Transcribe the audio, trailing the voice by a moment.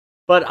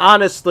But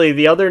honestly,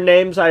 the other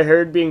names I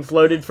heard being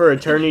floated for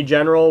Attorney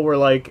General were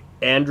like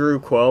Andrew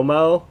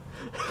Cuomo.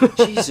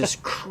 Jesus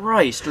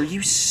Christ, are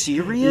you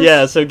serious?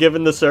 Yeah, so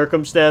given the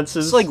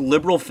circumstances... It's like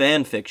liberal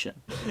fan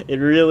fiction. It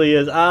really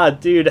is.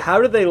 Dude,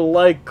 how do they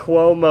like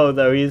Cuomo,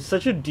 though? He's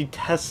such a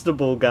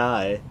detestable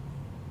guy.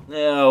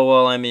 Yeah,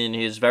 well, I mean,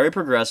 he's very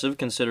progressive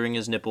considering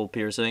his nipple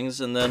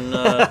piercings, and then,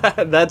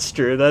 That's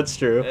true, that's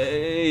true.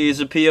 he's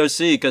a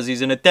POC because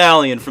he's an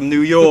Italian from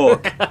New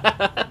York.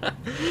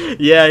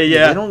 Yeah.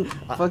 They don't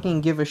fucking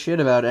give a shit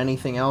about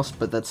anything else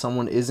but that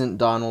someone isn't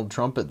Donald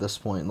Trump at this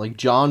point. Like,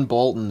 John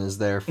Bolton is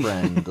their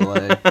friend.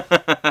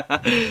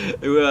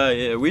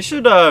 Yeah, we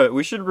should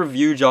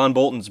review John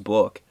Bolton's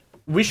book.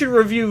 We should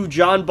review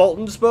John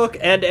Bolton's book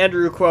and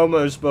Andrew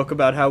Cuomo's book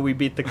about how we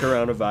beat the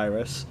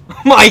coronavirus.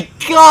 My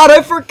God,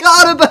 I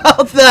forgot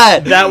about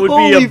that! That would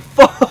Holy be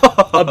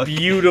fuck. a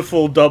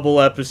beautiful double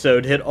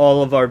episode. Hit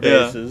all of our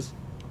bases.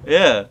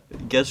 Yeah.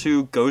 Guess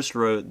who ghost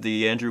wrote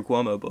the Andrew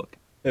Cuomo book?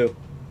 Who?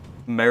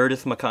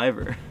 Meredith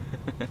McIver.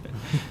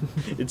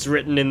 It's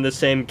written in the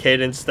same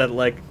cadence that,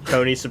 like,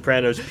 Tony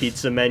Soprano's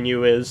pizza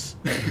menu is.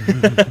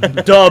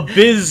 The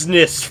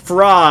business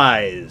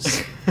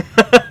fries!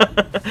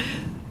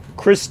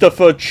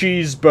 Christopher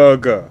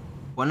Cheeseburger.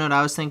 What note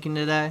I was thinking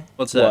today?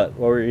 What's that?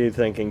 What were you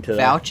thinking today?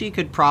 Fauci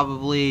could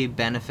probably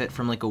benefit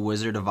from like a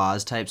Wizard of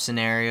Oz type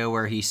scenario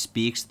where he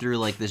speaks through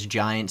like this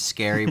giant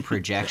scary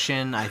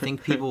projection. I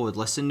think people would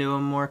listen to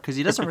him more because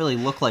he doesn't really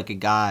look like a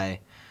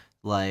guy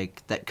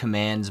like that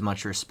commands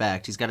much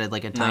respect. He's got a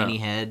tiny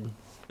head.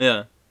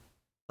 Yeah.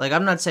 Like,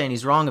 I'm not saying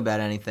he's wrong about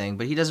anything,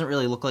 but he doesn't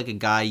really look like a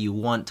guy you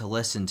want to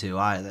listen to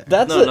either.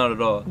 Not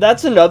at all.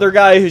 That's another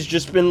guy who's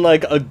just been,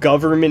 like, a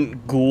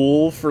government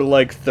ghoul for,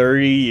 like,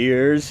 30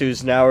 years,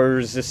 who's now a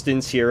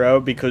resistance hero,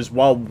 because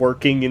while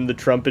working in the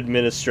Trump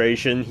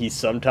administration, he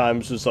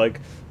sometimes was like,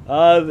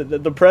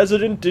 the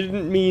president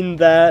didn't mean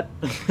that.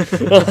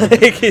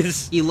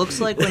 He looks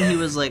like when he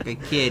was, like, a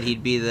kid,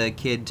 he'd be the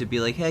kid to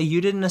be like, hey,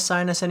 you didn't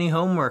assign us any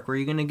homework. Were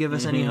you going to give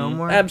us any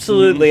homework?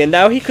 Absolutely, and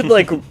now he could,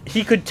 like,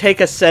 he could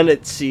take a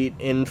Senate seat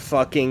in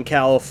fucking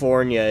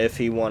California if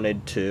he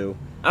wanted to.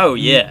 Oh,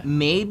 yeah.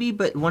 Maybe,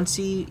 but once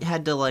he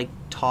had to, like,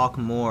 talk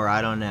more,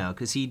 I don't know,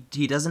 because he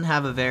doesn't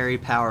have a very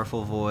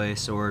powerful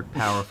voice or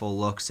powerful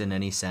looks in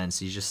any sense.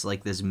 He's just,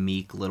 like, this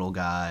meek little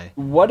guy.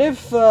 What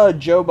if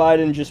Joe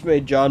Biden just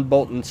made John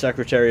Bolton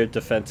Secretary of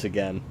Defense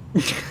again?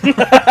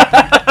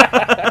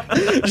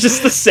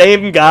 Just the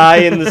same guy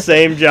in the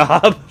same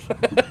job.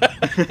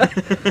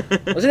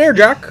 Listen here,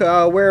 Jack,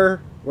 we're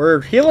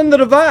healing the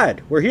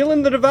divide. We're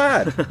healing the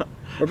divide.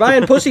 We're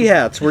buying pussy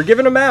hats. We're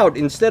giving them out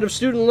instead of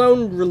student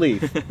loan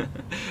relief.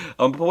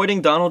 I'm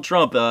appointing Donald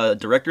Trump,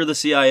 director of the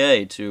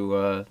CIA,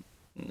 to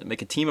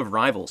make a team of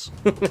rivals.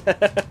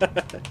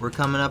 We're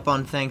coming up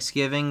on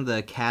Thanksgiving,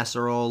 the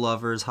casserole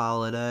lovers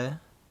holiday.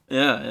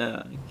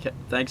 Yeah.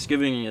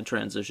 Thanksgiving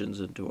transitions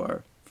into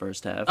our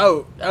first half.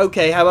 Oh,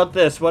 okay, how about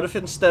this? What if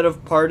instead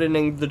of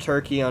pardoning the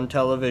turkey on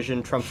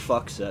television, Trump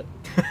fucks it?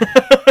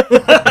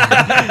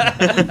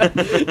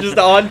 Just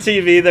on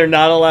TV, they're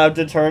not allowed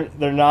to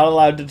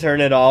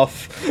turn it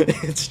off.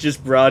 It's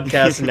just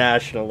broadcast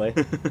nationally.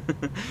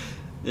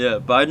 Yeah,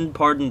 Biden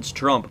pardons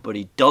Trump, but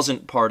he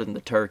doesn't pardon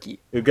the turkey.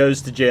 Who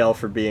goes to jail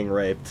for being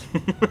raped.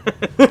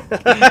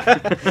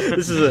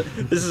 This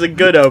is a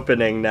good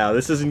opening now.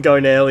 This isn't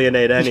going to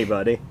alienate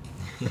anybody.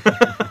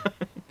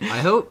 I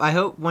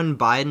hope when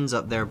Biden's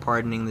up there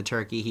pardoning the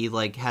turkey, he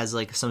like has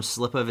like some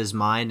slip of his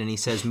mind and he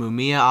says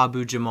Mumia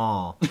Abu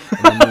Jamal,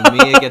 and then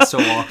Mumia gets to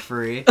walk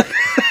free.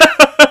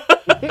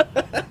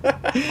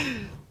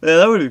 Yeah,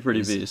 that would be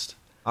pretty beast.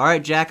 All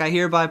right, Jack, I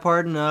hereby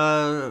pardon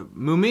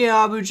Mumia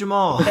Abu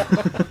Jamal.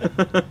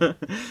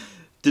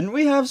 Didn't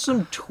we have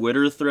some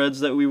Twitter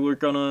threads that we were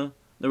gonna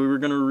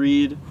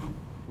read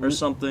or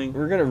something?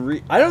 We're gonna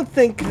read. I don't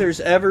think there's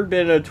ever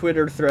been a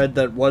Twitter thread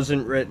that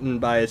wasn't written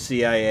by a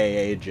CIA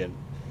agent.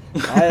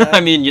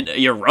 I mean,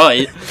 you're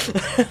right.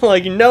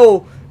 Like,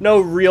 no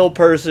real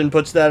person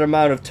puts that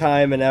amount of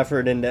time and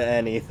effort into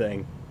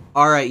anything.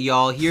 All right,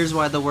 y'all, here's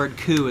why the word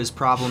coup is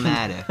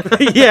problematic.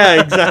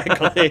 Yeah,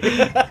 exactly.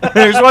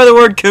 Here's why the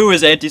word coup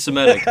is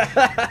anti-Semitic.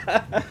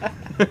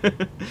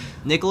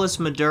 Nicolas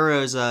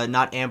Maduro's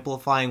not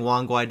amplifying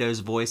Juan Guaido's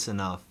voice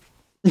enough.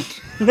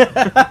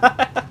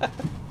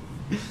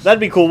 That'd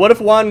be cool. What if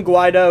Juan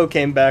Guaido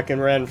came back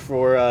and ran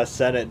for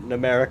Senate in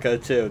America,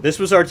 too? This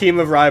was our team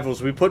of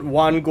rivals. We put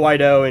Juan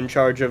Guaido in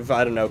charge of,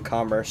 I don't know,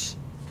 commerce.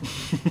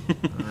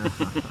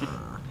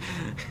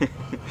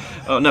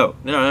 Oh, no.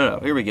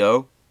 Here we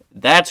go.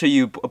 That's who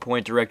you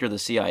appoint director of the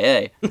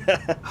CIA.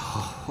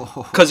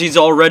 Because he's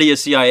already a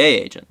CIA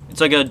agent.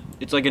 It's like an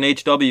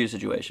HW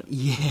situation.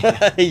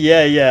 Yeah.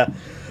 Yeah.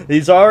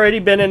 He's already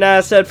been an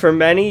asset for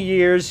many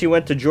years. He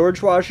went to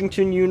George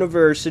Washington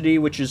University,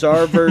 which is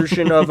our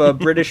version of a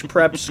British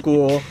prep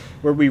school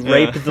where we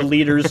rape the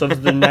leaders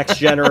of the next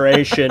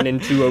generation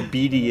into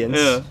obedience.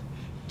 Yeah.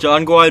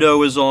 John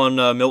Guaido is on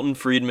Milton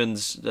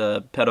Friedman's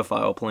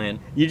pedophile plan.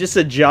 You just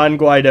said John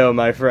Guaido,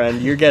 my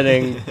friend. You're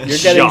getting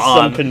John.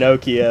 some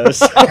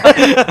Pinocchios.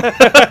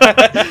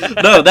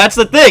 No, that's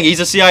the thing. He's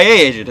a CIA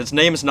agent. His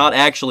name is not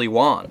actually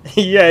Juan.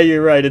 Yeah,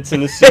 you're right. It's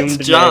an assumed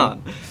It's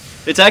John.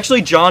 It's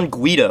actually John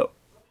Guido.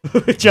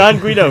 name. John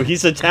Guido.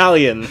 He's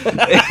Italian.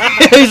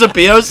 He's a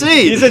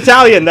POC. He's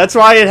Italian. That's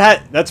why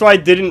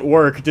it didn't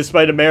work,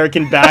 despite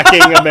American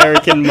backing,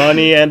 American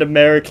money, and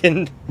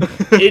American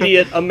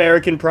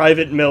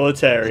private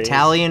military.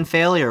 Italian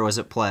failure was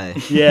at play.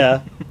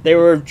 Yeah, they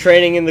were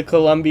training in the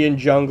Colombian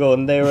jungle,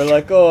 and they were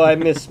like, "Oh, I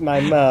miss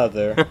my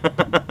mother.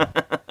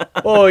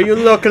 Oh, you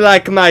look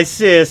like my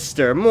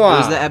sister." It Mwah.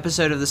 was the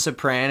episode of The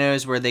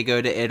Sopranos where they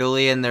go to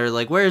Italy and they're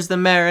like, "Where's the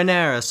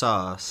marinara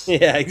sauce?"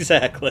 Yeah,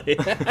 exactly.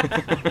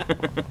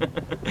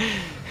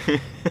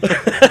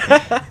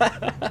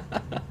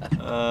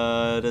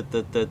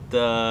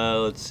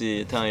 Let's see.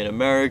 Italian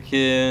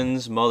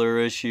Americans, mother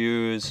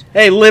issues.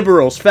 Hey,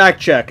 liberals, fact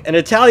check. An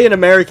Italian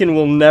American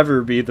will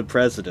never be the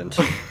president.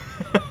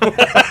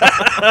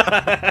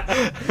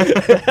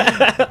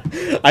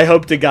 I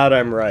hope to God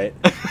I'm right.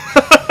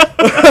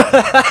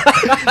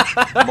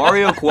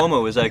 Mario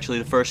Cuomo is actually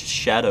the first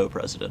shadow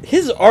president.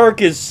 His arc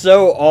is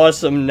so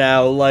awesome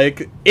now.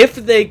 Like, if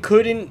they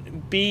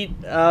couldn't beat,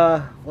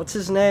 what's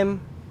his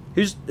name?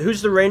 Who's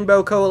the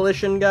Rainbow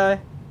Coalition guy?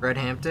 Red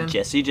Hampton?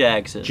 Jesse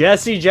Jackson.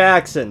 Jesse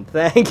Jackson,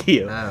 thank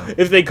you. Oh.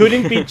 If they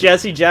couldn't beat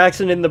Jesse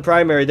Jackson in the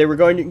primary, they were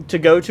going to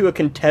go to a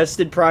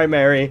contested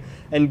primary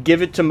and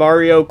give it to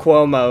Mario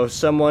Cuomo,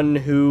 someone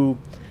who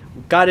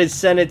got his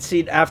Senate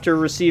seat after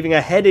receiving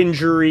a head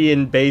injury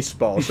in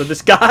baseball. So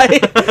this guy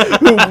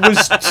who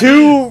was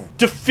too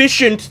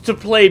deficient to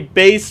play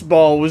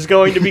baseball was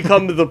going to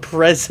become the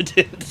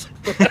president.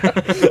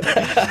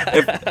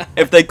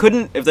 if they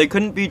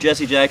couldn't beat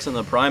Jesse Jackson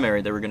in the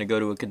primary, they were going to go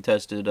to a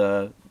contested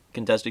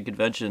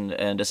convention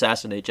and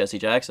assassinate Jesse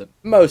Jackson.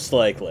 Most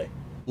likely.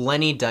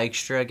 Lenny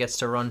Dykstra gets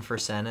to run for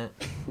Senate.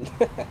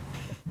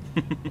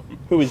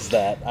 Who is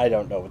that? I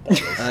don't know what that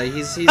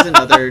is. He's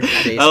another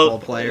baseball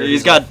player.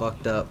 He's got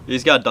fucked up.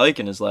 He's got Dyke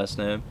in his last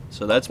name,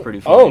 so that's pretty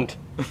funny.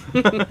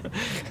 Owned.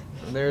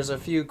 There's a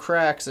few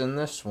cracks in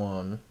this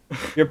one.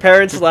 Your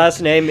parents'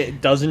 last name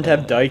doesn't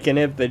have Dyke in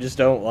it. They just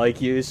don't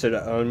like you, so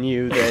to own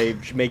you, they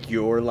make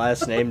your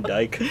last name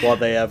Dyke while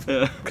they have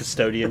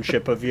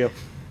custodianship of you.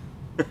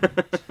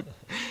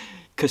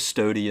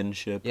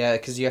 Custodianship. Yeah,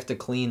 because you have to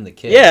clean the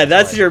kid. Yeah,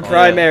 that's why your it's called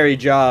primary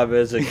job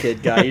as a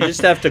kid guy. You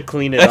just have to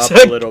clean it As up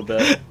a a- little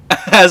bit.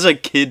 As a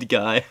kid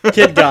guy.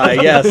 Kid guy,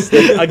 yes.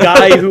 A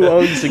guy who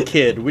owns a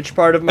kid. Which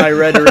part of my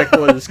rhetoric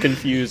was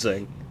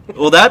confusing?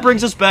 Well, that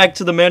brings us back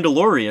to the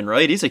Mandalorian,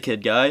 right? He's a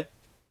kid guy.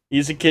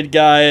 He's a kid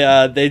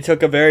guy. They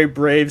took a very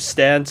brave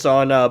stance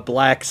on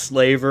black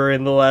slaver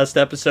in the last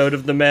episode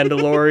of The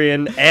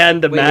Mandalorian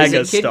and a Wait, MAGA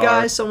is a kid star.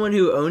 guy someone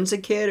who owns a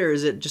kid, or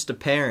is it just a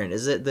parent?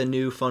 Is it the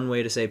new fun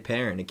way to say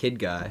parent, a kid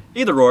guy?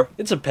 Either or.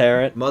 It's a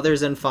parent.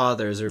 Mothers and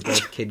fathers are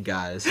both kid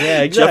guys.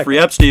 Yeah, exactly. Jeffrey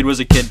Epstein was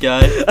a kid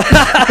guy.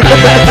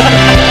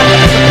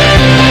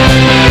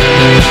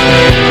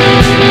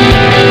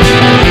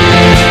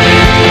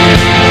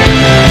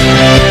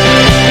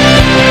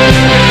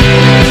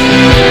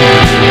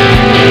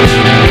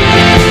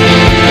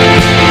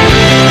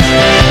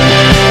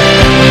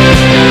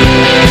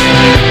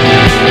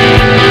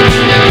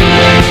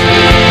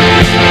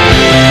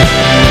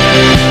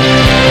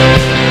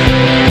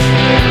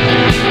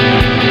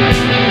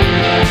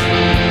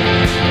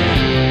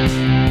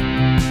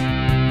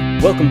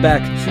 Welcome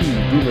back to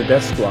Boomer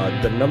Death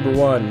Squad, the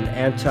 #1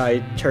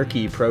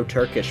 anti-Turkey,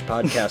 pro-Turkish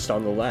podcast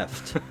on the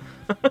left.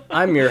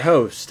 I'm your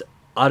host,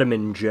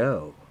 Ottoman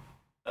Joe.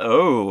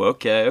 Oh,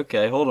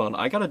 okay. Hold on.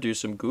 I gotta do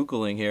some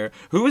Googling here.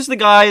 Who is the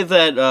guy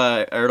that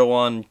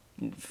Erdogan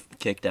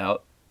kicked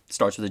out?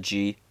 Starts with a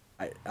G.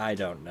 I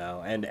don't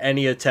know, and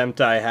any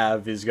attempt I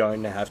have is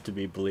going to have to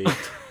be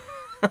bleeped.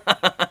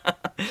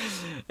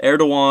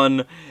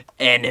 Erdogan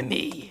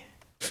enemy.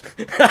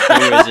 Who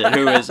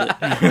is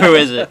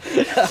it?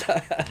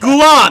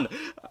 Gulen!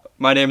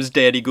 My name is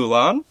Danny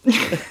Gulen.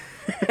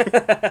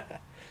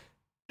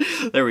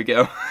 There we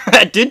go.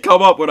 It did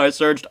come up when I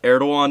searched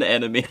Erdogan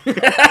enemy.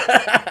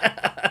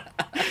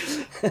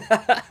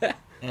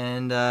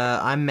 And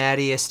I'm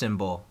Maddie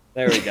Istanbul.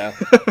 There we go.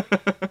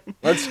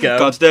 Let's go.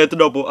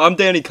 Constantinople. I'm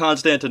Danny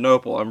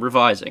Constantinople. I'm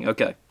revising.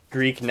 Okay.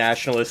 Greek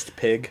nationalist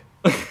pig.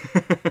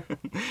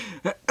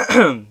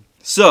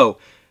 So,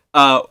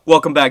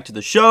 welcome back to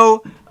the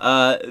show.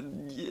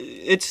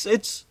 It's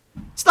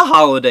the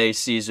holiday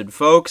season,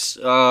 folks.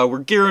 We're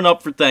gearing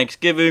up for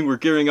Thanksgiving. We're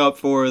gearing up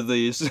for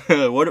these.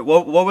 What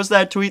was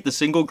that tweet? The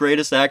single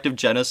greatest act of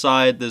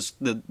genocide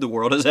the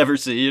world has ever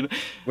seen.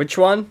 Which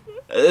one?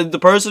 The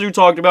person who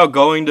talked about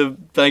going to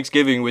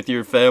Thanksgiving with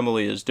your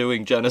family is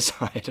doing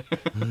genocide.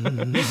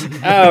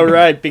 Oh,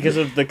 right, because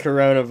of the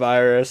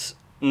coronavirus.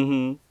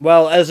 Mm-hmm.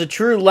 Well, as a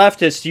true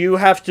leftist, you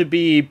have to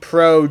be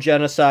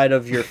pro-genocide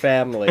of your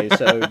family,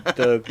 so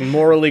the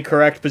morally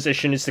correct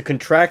position is to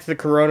contract the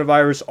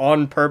coronavirus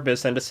on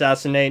purpose and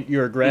assassinate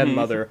your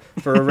grandmother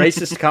for a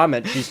racist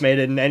comment she's made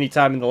in any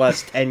time in the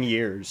last 10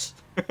 years.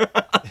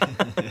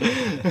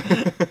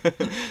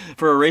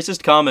 For a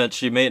racist comment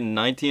she made in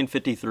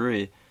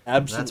 1953.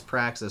 That's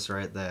praxis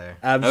right there.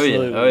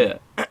 Absolutely. Oh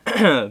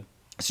yeah.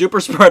 Super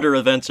spreader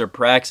events are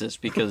praxis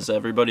because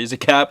everybody's a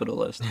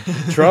capitalist.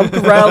 Trump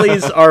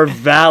rallies are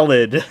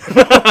valid.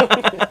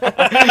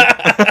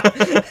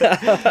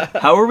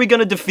 How are we going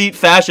to defeat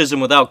fascism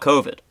without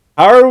COVID?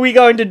 How are we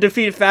going to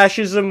defeat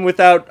fascism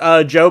without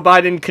Joe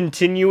Biden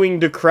continuing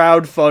to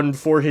crowdfund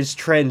for his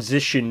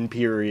transition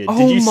period?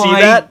 Did you see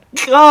that?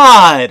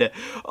 God!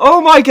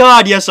 Oh my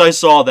god, yes, I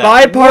saw that.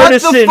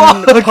 Bipartisan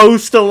What the fuck?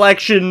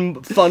 post-election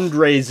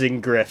fundraising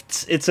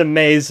grifts. It's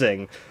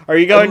amazing. Are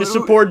you going to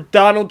support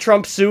Donald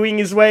Trump suing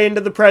his way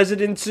into the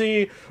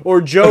presidency,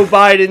 or Joe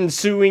Biden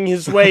suing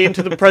his way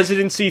into the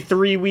presidency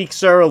 3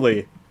 weeks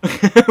early?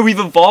 We've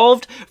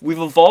evolved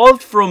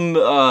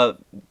from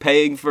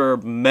paying for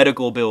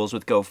medical bills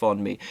with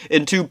GoFundMe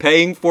into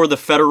paying for the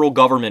federal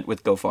government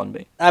with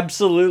GoFundMe.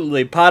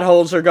 Absolutely.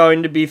 Potholes are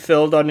going to be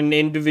filled on an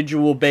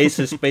individual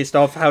basis based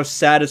off how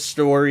sad a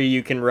story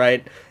you can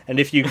write, and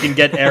if you can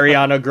get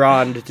Ariana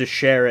Grande to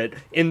share it,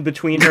 in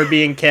between her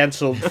being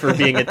canceled for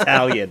being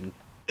Italian.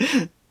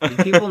 Did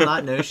people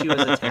not know she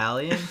was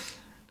Italian?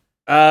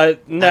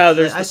 No,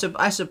 there's...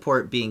 I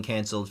support being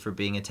canceled for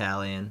being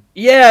Italian.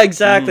 Yeah,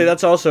 exactly.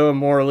 That's also a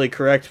morally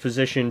correct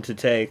position to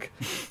take.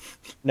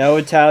 No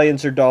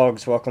Italians or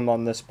dogs welcome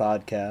on this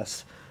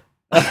podcast.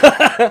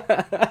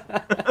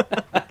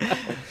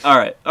 All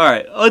right.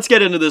 Let's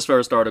get into this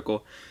first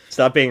article.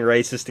 Stop being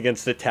racist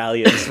against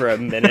Italians for a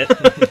minute.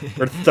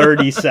 Or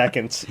 30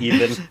 seconds,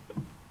 even.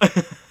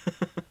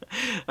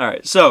 All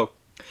right, so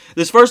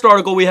this first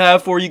article we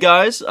have for you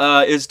guys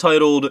is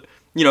titled...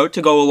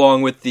 to go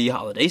along with the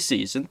holiday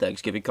season,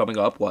 Thanksgiving coming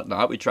up,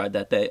 whatnot. We tried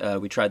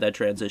that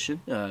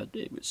transition.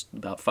 It was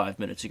about 5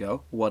 minutes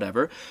ago.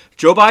 Whatever.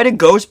 Joe Biden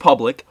goes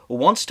public,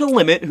 wants to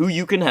limit who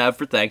you can have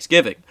for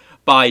Thanksgiving.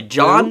 By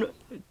John...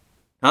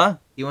 Huh?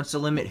 He wants to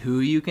limit who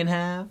you can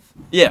have?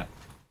 Yeah.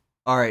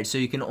 All right, so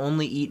you can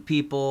only eat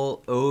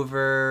people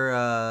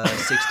over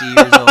 60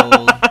 years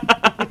old.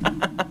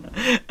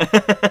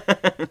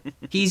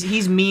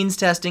 He's means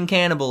testing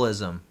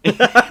cannibalism.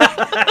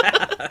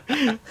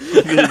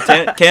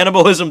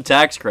 Cannibalism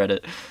tax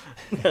credit.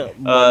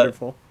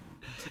 Wonderful.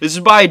 This is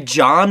by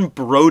John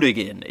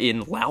Brodigan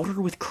in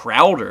Louder with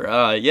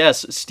Crowder.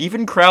 Yes,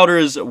 Steven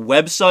Crowder's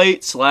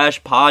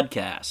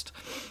website/podcast.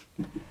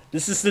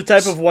 This is the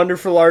type of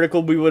wonderful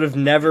article we would have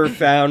never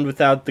found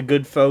without the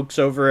good folks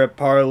over at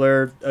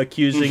Parler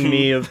accusing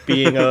me of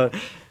being a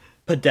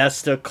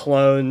Podesta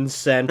clone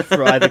sent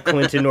by the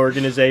Clinton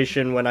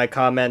organization when I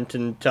comment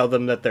and tell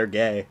them that they're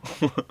gay.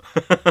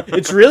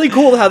 It's really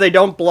cool how they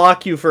don't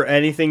block you for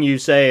anything you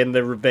say in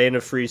the vein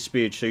of free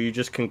speech, so you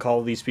just can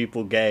call these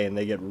people gay and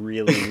they get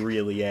really,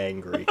 really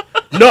angry.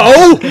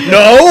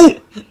 No!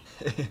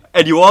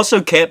 And you also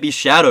can't be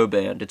shadow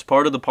banned. It's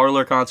part of the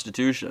Parler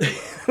Constitution.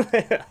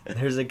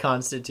 There's a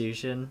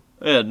constitution.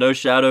 Yeah, no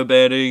shadow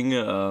banning.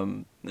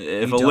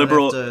 If a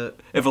liberal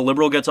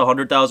gets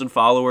 100,000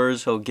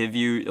 followers, he'll pay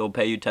you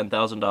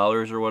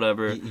 $10,000 or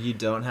whatever. You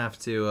don't have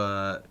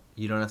to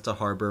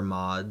harbor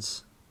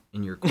mods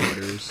in your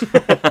quarters.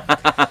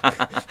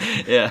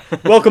 Yeah.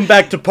 Welcome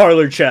back to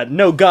Parler Chat.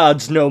 No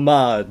gods, no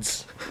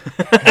mods.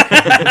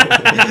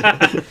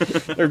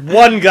 There's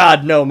one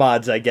god, no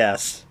mods, I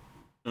guess.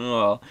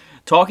 Well,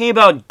 talking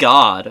about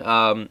God,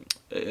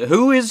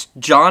 who is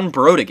John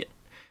Brodigan?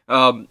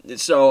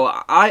 So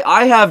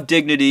I have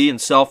dignity and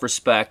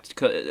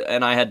self-respect,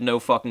 and I had no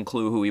fucking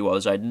clue who he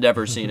was. I'd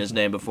never seen his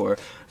name before,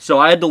 so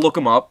I had to look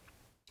him up.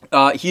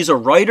 He's a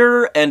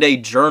writer and a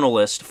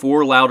journalist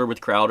for Louder with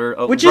Crowder.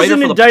 Which is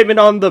an indictment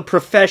on the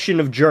profession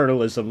of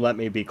journalism, let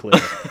me be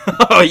clear.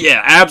 Oh,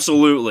 yeah,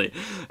 absolutely.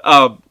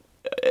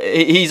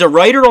 He's a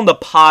writer on the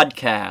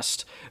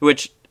podcast,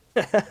 which...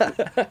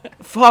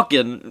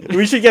 fucking...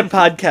 We should get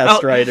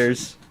podcast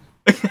writers.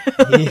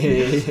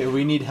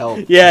 We need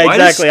help. Yeah,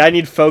 exactly. I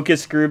need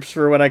focus groups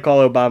for when I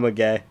call Obama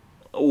gay.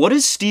 What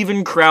does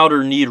Steven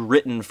Crowder need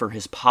written for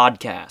his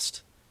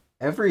podcast?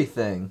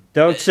 Everything.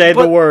 Don't say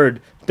the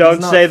word.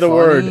 Don't say the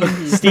word.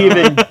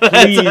 Steven,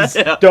 please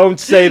don't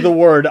say the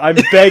word. I'm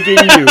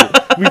begging you.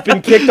 We've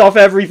been kicked off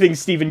everything,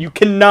 Steven. You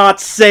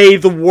cannot say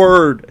the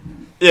word.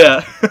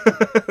 Yeah.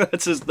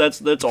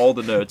 That's all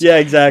the notes. Yeah,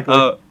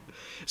 exactly.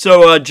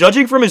 So,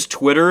 judging from his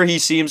Twitter, he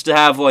seems to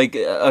have, like,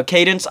 a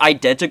cadence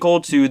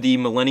identical to the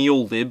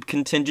millennial lib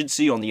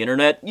contingency on the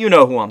internet. You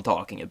know who I'm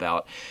talking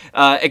about.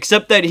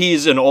 Except that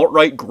he's an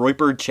alt-right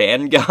Groyper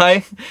Chan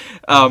guy.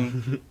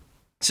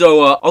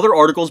 So, other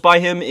articles by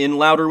him in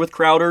Louder with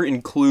Crowder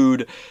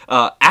include,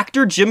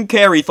 actor Jim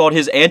Carrey thought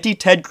his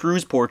anti-Ted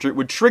Cruz portrait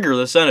would trigger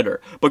the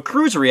senator, but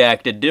Cruz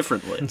reacted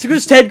differently. It's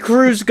because Ted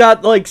Cruz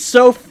got, like,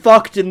 so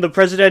fucked in the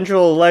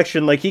presidential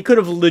election, like, he could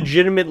have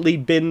legitimately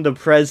been the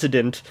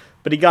president,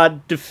 but he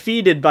got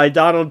defeated by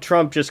Donald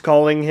Trump just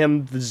calling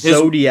him the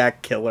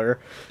Zodiac Killer.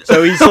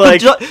 So he's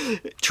like,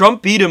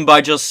 Trump beat him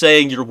by just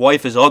saying your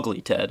wife is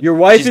ugly, Ted. your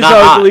wife She's is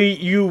not ugly.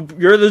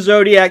 You're the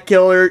Zodiac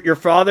Killer. Your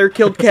father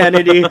killed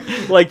Kennedy.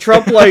 Like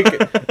Trump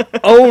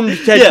owned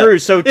Ted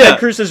Cruz. So Ted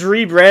Cruz is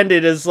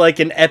rebranded as like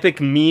an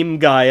epic meme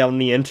guy on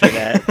the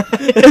internet.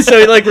 So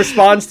he like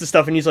responds to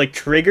stuff and he's like,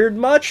 triggered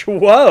much?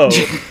 Whoa.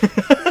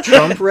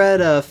 Trump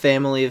read a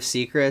Family of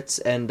Secrets,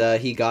 and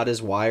he got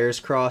his wires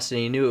crossed, and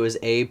he knew it was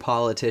a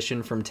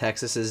politician from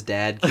Texas's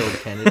dad killed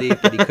Kennedy,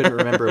 but he couldn't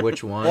remember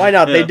which one. Why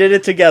not? They did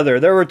it together.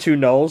 There were two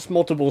Knowles,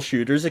 multiple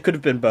shooters. It could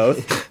have been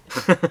both.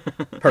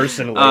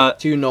 Personally.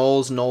 Two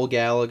Knowles, Noel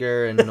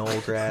Gallagher, and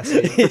Noel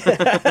Grassi.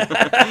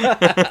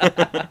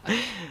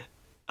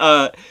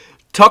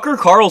 Tucker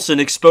Carlson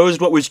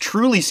exposed what was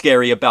truly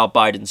scary about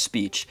Biden's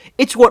speech.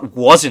 It's what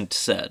wasn't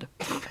said.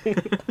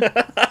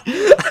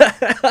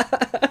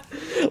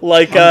 I'm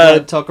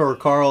glad Tucker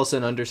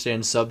Carlson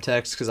understands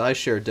subtext, because I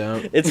sure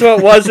don't. It's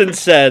what wasn't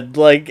said,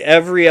 like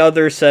every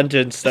other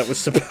sentence that was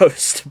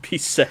supposed to be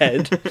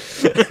said.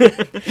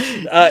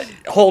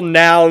 Whole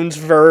nouns,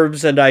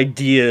 verbs, and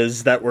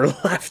ideas that were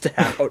left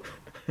out.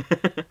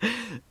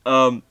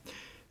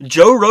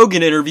 Joe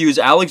Rogan interviews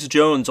Alex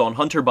Jones on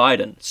Hunter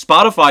Biden.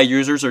 Spotify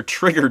users are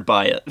triggered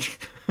by it.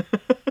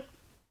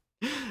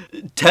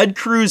 Ted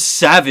Cruz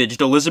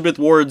savaged Elizabeth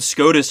Warren's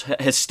SCOTUS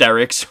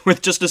hysterics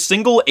with just a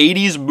single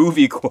 80s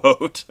movie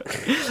quote.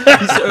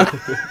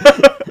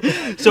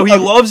 So he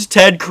loves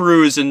Ted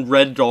Cruz and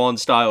Red Dawn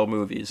style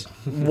movies.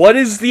 What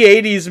is the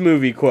 80s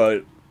movie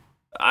quote?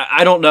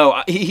 I don't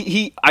know.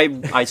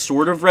 I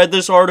sort of read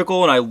this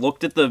article and I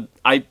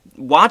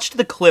watched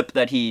the clip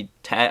that he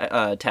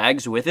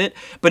tags with it,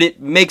 but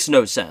it makes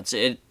no sense.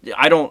 I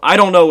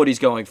don't know what he's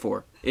going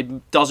for.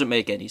 It doesn't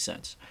make any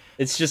sense.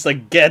 It's just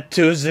like, get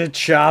to the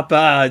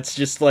chopper. It's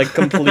just like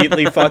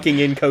completely fucking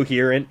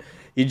incoherent.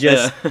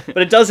 But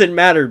it doesn't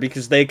matter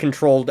because they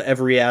controlled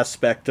every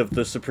aspect of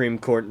the Supreme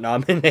Court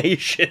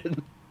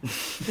nomination.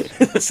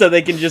 So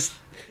they can just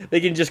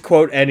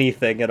quote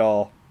anything at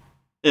all.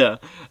 Yeah.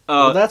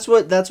 Well, that's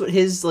what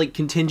his like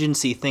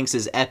contingency thinks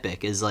is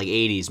epic, is like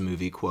 80s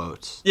movie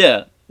quotes.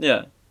 Yeah.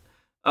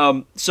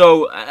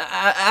 So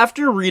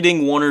after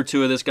reading one or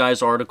two of this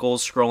guy's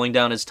articles, scrolling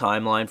down his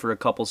timeline for a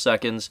couple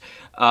seconds,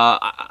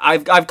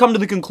 I've come to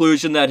the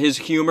conclusion that his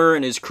humor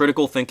and his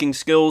critical thinking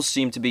skills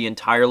seem to be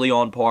entirely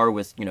on par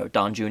with,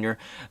 Don Jr.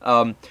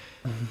 Let's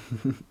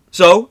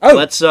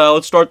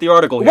start the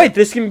article here. Wait,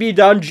 this can be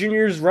Don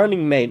Jr.'s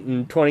running mate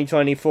in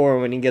 2024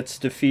 when he gets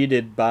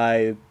defeated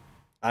by,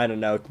 I don't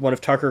know, one of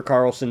Tucker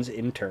Carlson's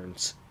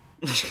interns.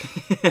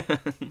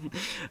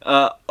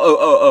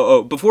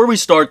 Before we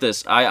start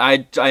this,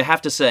 I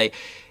have to say,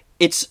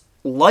 it's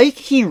like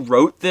he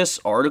wrote this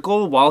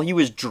article while he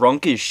was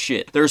drunk as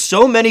shit. There's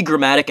so many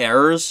grammatic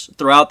errors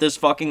throughout this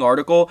fucking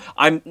article.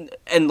 And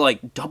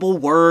like double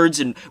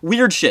words and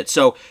weird shit.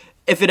 So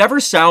if it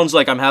ever sounds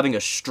like I'm having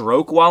a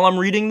stroke while I'm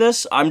reading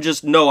this, I'm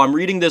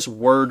reading this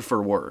word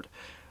for word.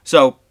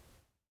 So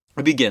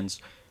it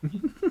begins.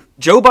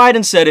 Joe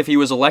Biden said if he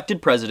was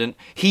elected president,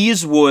 he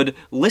would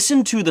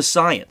listen to the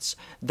science.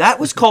 That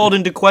was called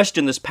into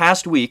question this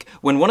past week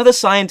when one of the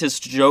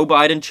scientists Joe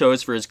Biden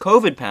chose for his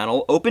COVID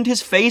panel opened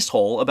his face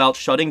hole about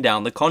shutting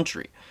down the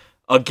country.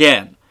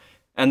 Again.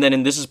 And then,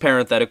 and this is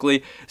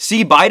parenthetically,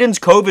 see, Biden's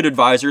COVID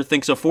advisor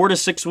thinks a 4 to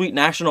 6 week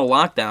national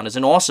lockdown is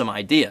an awesome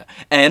idea.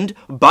 And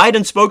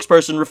Biden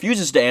spokesperson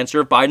refuses to answer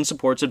if Biden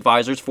supports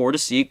advisor's 4 to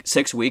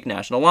 6 week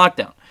national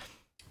lockdown.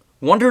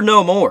 Wonder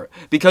no more,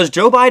 because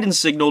Joe Biden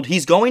signaled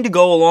he's going to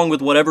go along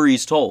with whatever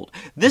he's told,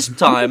 this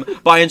time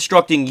by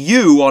instructing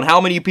you on how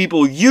many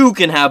people you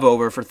can have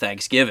over for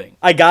Thanksgiving.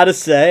 I gotta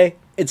say,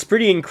 it's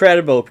pretty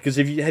incredible, because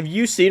have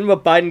you seen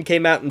what Biden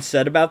came out and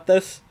said about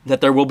this?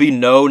 That there will be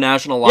no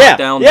national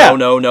lockdown? Yeah.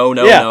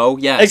 No,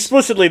 yes.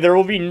 Explicitly, there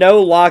will be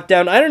no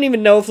lockdown. I don't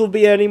even know if there'll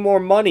be any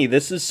more money.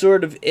 This is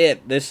sort of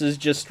it. This is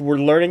just, we're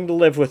learning to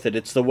live with it.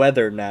 It's the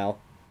weather now.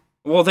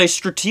 Well, they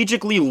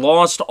strategically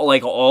lost,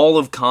 like, all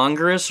of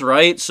Congress,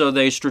 right? So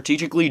they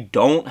strategically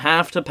don't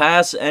have to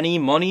pass any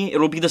money.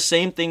 It'll be the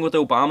same thing with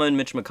Obama and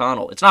Mitch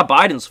McConnell. It's not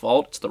Biden's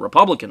fault. It's the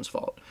Republicans'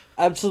 fault.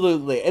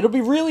 Absolutely. It'll be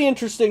really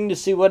interesting to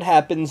see what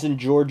happens in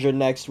Georgia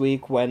next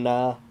week when,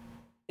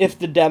 if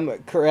the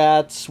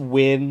Democrats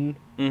win,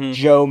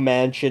 Joe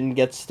Manchin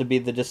gets to be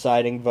the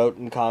deciding vote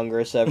in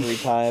Congress every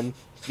time.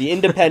 The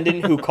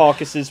independent who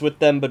caucuses with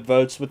them but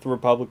votes with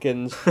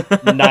Republicans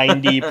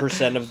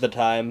 90% of the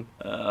time.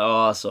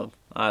 Awesome.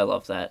 I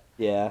love that.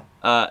 Yeah.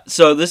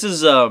 So this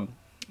is a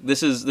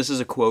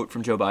quote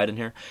from Joe Biden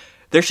here.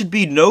 There should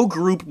be no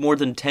group more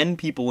than 10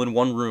 people in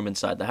one room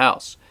inside the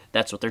House.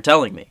 That's what they're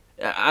telling me.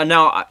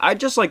 Now,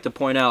 I'd just like to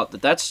point out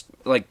that that's,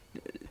 like,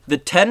 the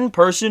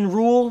 10-person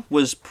rule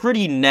was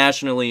pretty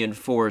nationally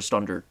enforced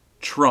under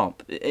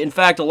Trump. In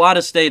fact, a lot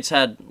of states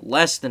had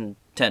less than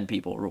 10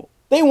 people rule.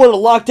 They want to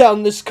lock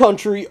down this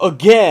country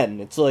again.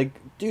 It's like,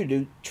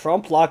 dude,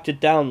 Trump locked it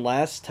down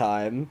last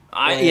time.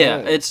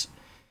 It's...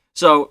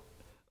 So,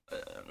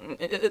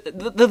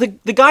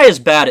 the guy is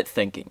bad at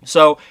thinking.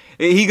 So,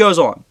 he goes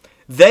on.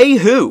 They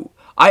who?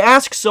 I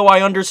ask so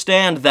I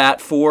understand that,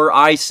 for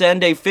I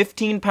send a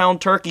 15-pound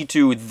turkey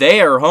to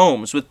their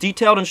homes with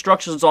detailed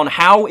instructions on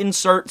how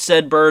insert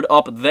said bird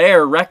up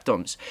their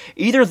rectums.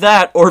 Either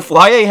that or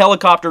fly a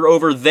helicopter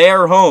over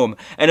their home,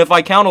 and if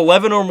I count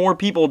 11 or more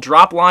people,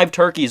 drop live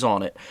turkeys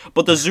on it.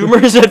 But the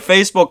Zoomers at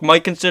Facebook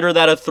might consider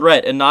that a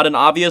threat and not an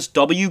obvious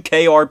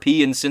WKRP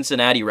in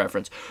Cincinnati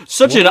reference.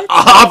 Such an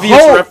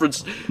obvious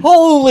reference.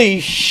 Holy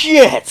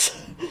shit!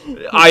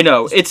 I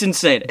know, it's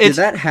insane. Did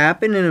that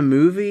happen in a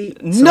movie?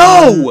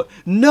 No.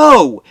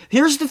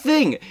 Here's the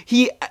thing.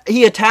 He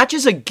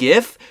attaches a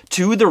GIF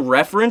to the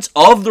reference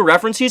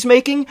he's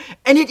making,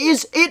 and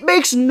it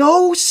makes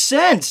no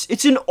sense.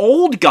 It's an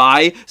old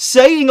guy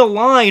saying a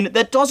line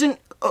that doesn't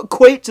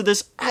equate to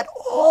this at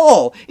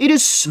all. It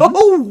is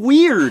so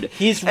weird.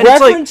 He's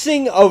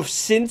referencing a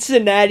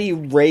Cincinnati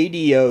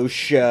radio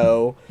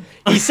show.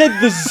 He said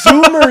the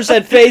Zoomers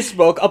at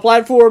Facebook, a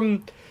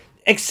platform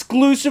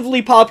exclusively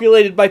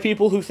populated by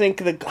people who think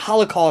the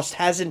Holocaust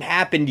hasn't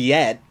happened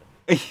yet.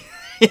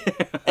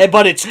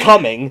 But it's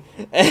coming.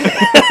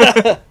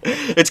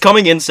 It's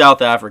coming in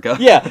South Africa.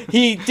 Yeah,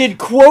 he did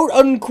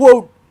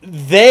quote-unquote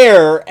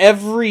there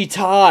every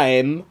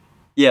time.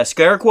 Yeah,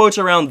 scare quotes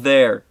around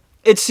there.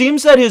 It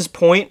seems that his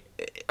point,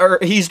 or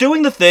he's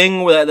doing the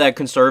thing that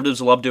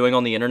conservatives love doing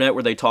on the internet,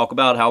 where they talk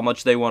about how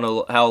much they want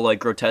to, how like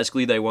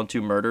grotesquely they want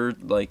to murder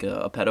like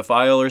a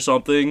pedophile or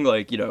something,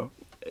 like, you know,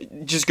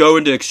 just go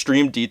into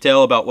extreme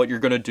detail about what you're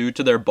gonna do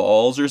to their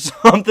balls or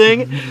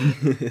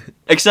something.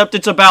 Except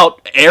it's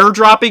about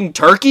airdropping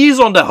turkeys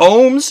onto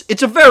homes.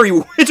 It's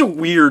a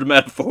weird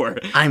metaphor.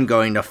 I'm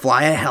going to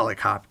fly a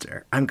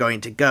helicopter. I'm going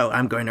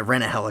to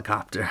rent a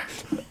helicopter.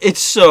 It's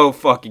so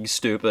fucking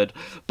stupid.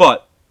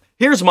 But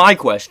here's my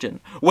question.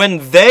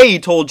 When they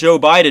told Joe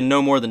Biden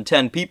no more than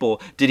 10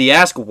 people, did he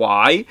ask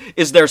why?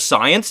 Is there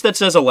science that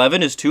says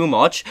 11 is too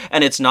much,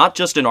 and it's not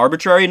just an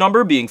arbitrary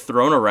number being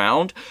thrown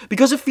around?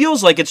 Because it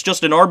feels like it's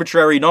just an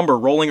arbitrary number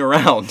rolling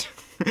around.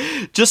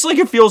 Just like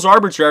it feels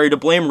arbitrary to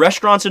blame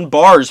restaurants and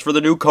bars for the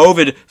new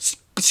COVID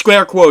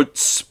square quote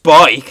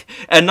spike,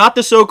 and not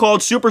the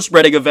so-called super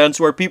spreading events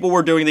where people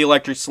were doing the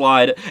electric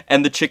slide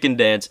and the chicken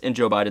dance in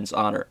Joe Biden's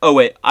honor. Oh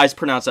wait, I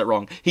pronounced that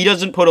wrong. He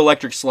doesn't put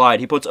electric slide,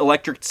 he puts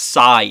electric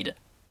side.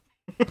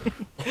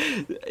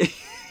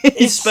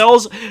 He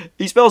spells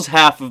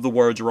half of the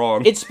words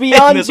wrong. It's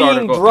beyond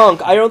being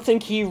drunk. I don't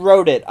think he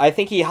wrote it. I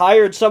think he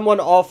hired someone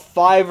off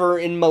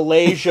Fiverr in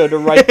Malaysia to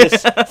write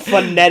this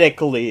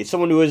phonetically.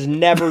 Someone who has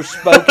never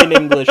spoken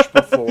English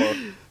before.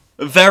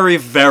 Very,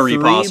 very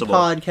possible. 3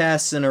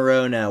 podcasts in a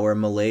row now where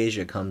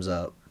Malaysia comes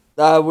up.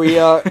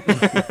 We're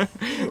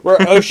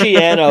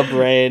Oceania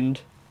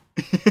brained.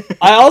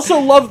 I also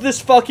love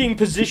this fucking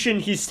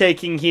position he's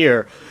taking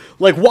here.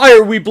 Like, why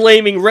are we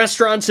blaming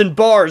restaurants and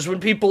bars when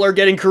people are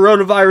getting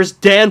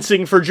coronavirus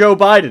dancing for Joe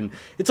Biden?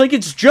 It's like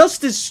it's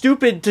just as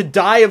stupid to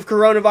die of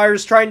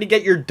coronavirus trying to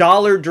get your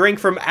 $1 drink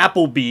from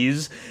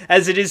Applebee's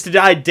as it is to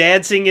die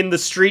dancing in the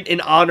street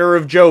in honor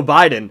of Joe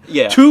Biden.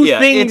 Two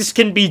things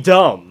can be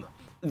dumb.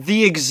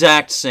 The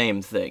exact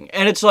same thing.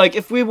 And it's like,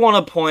 if we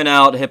want to point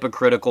out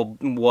hypocritical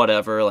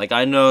whatever, like,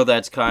 I know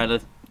that's kind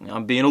of,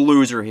 I'm being a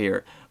loser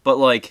here, but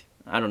like,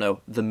 I don't know,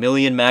 the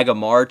Million MAGA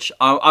March.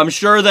 I'm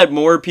sure that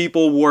more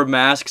people wore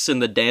masks in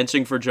the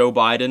dancing for Joe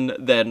Biden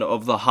than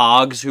of the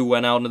hogs who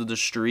went out into the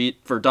street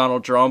for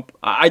Donald Trump.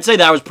 I'd say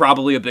that was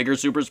probably a bigger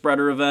super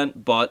spreader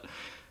event, but...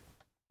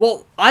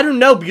 Well, I don't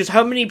know, because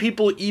how many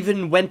people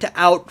even went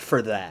out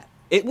for that?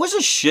 It was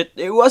a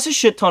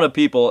shit ton of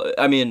people.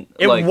 I mean,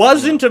 it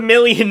wasn't 1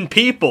 million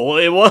people.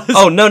 It was...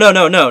 Oh,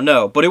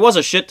 no. But it was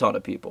a shit ton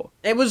of people.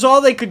 It was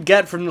all they could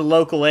get from the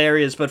local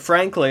areas, but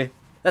frankly...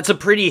 That's a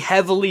pretty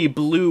heavily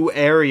blue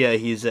area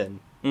he's in.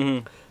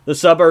 Mm-hmm. The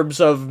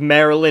suburbs of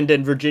Maryland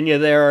and Virginia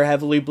there are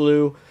heavily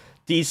blue.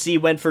 DC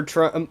went for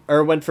Trump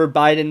or went for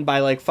Biden by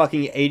like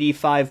fucking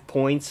 85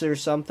 points or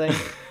something.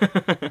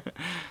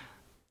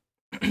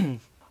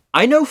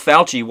 I know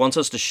Fauci wants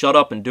us to shut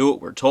up and do what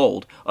we're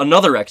told.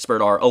 Another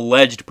expert our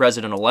alleged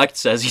president-elect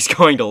says he's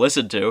going to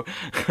listen to.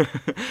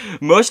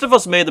 Most of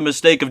us made the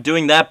mistake of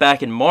doing that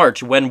back in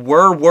March when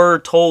were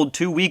told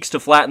 2 weeks to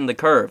flatten the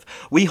curve.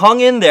 We hung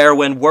in there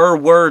when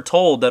were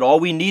told that all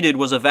we needed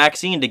was a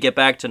vaccine to get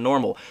back to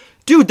normal.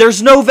 Dude,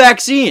 there's no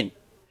vaccine!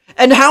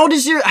 And how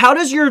does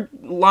your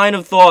line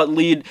of thought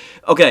lead...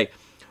 Okay,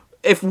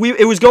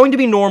 it was going to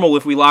be normal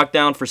if we locked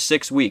down for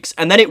 6 weeks,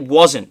 and then it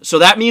wasn't. So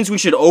that means we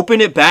should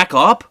open it back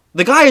up?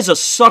 The guy is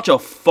such a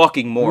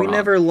fucking moron. We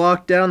never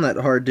locked down that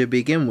hard to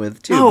begin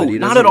with, too. No, but he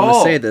not doesn't at want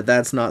all. to say that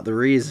that's not the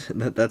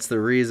reason. That's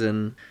the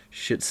reason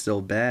shit's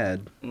still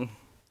bad.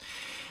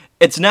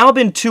 It's now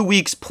been 2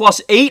 weeks plus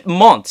 8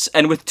 months,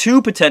 and with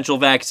 2 potential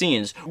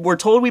vaccines, we're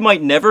told we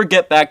might never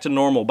get back to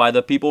normal by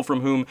the people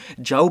from whom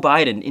Joe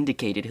Biden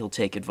indicated he'll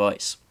take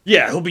advice.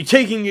 Yeah, he'll be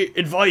taking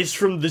advice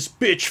from this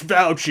bitch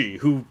Fauci,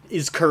 who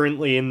is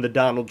currently in the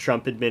Donald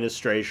Trump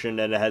administration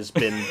and has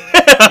been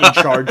in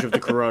charge of the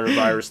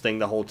coronavirus thing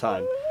the whole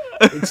time.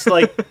 It's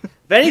like,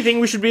 If anything,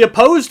 we should be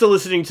opposed to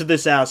listening to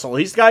this asshole.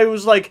 He's the guy who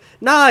was like,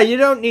 nah, you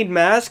don't need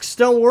masks.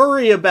 Don't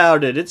worry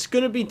about it. It's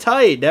gonna be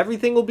tight.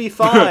 Everything will be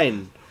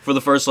fine. For the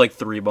first,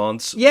 3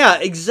 months. Yeah,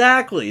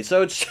 exactly.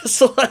 So it's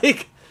just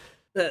like...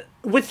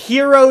 with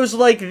heroes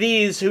like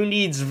these, who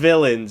needs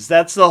villains?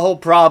 That's the whole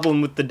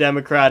problem with the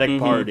Democratic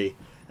Party.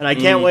 And I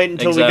can't wait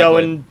until we go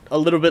in a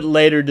little bit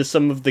later to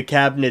some of the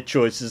cabinet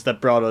choices that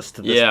brought us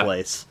to this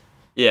place.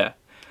 Yeah.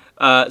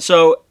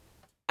 So,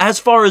 as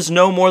far as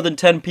no more than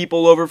 10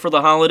 people over for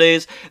the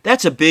holidays,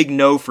 that's a big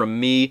no from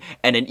me,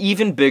 and an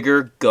even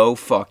bigger go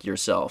fuck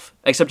yourself.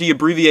 Except he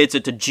abbreviates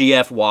it to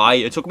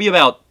GFY. It took me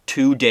about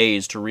 2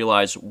 days to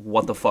realize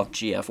what the fuck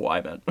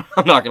GFY meant.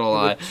 I'm not gonna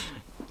lie.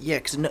 Yeah,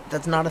 because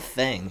that's not a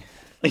thing.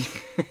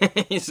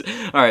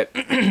 Alright.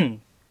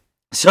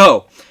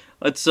 So,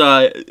 let's,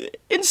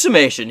 in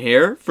summation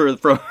here,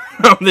 from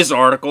this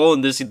article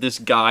and this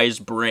guy's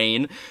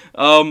brain,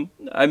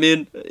 I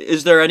mean,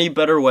 is there any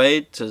better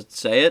way to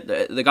say it?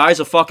 The guy's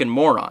a fucking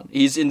moron.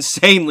 He's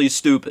insanely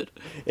stupid.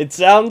 It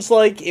sounds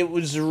like it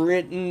was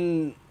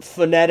written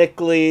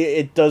phonetically.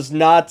 It does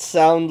not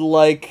sound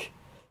like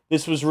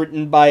this was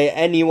written by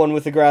anyone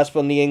with a grasp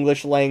on the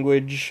English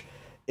language.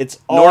 It's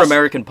nor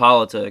American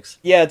politics.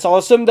 Yeah, it's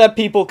awesome that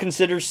people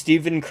consider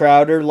Steven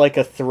Crowder like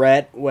a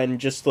threat when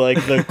just like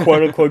the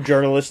quote-unquote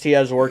journalist he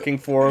has working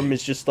for him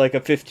is just like a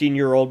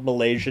 15-year-old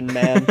Malaysian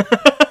man.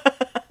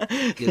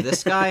 Yeah,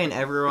 this guy and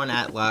everyone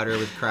at Louder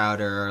with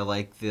Crowder are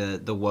like the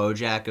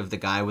Wojak of the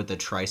guy with the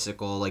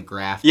tricycle like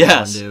grafted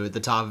onto the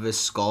top of his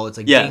skull. It's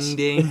like ding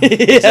ding.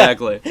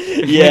 Exactly.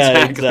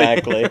 Yeah,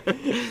 exactly.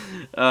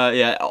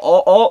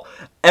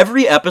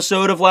 Every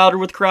episode of Louder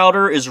with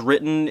Crowder is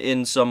written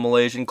in some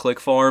Malaysian click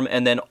farm,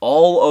 and then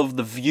all of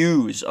the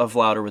views of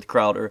Louder with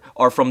Crowder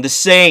are from the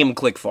same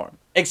click farm.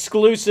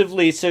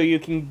 Exclusively so you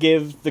can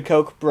give the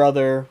Koch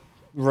brother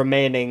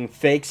remaining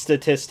fake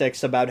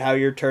statistics about how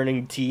you're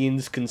turning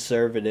teens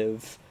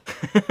conservative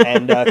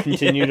and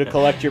continue to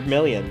collect your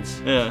millions.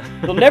 Yeah.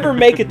 You'll never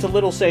make it to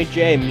Little St.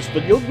 James,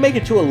 but you'll make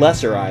it to a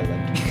lesser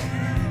island.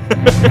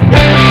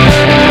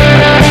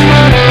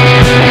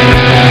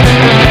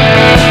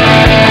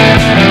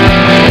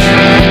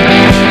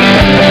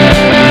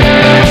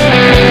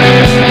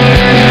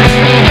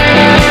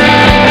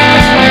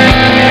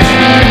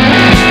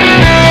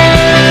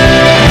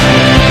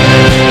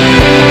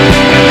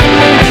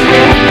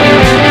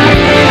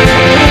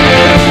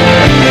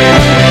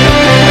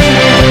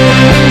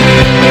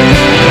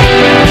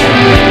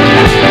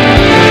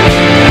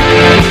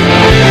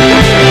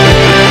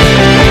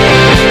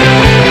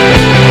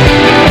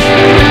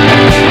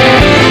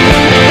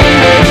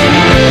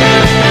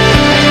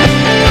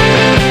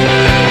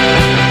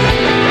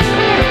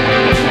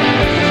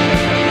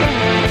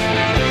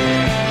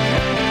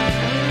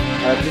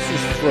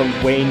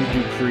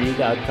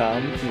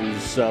 WayneDupree.com,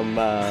 who's some,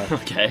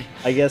 okay.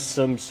 I guess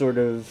some sort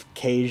of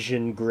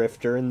Cajun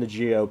grifter in the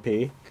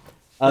GOP.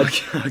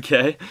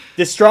 Okay.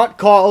 Distraught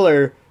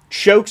caller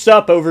chokes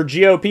up over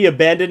GOP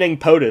abandoning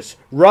POTUS.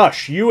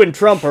 Rush, you and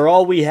Trump are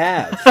all we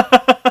have.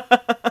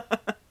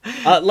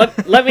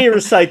 Let me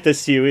recite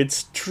this to you.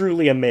 It's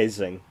truly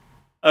amazing.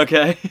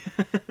 Okay.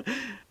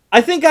 I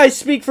think I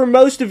speak for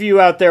most of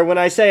you out there when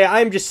I say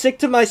I'm just sick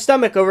to my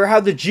stomach over how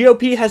the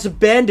GOP has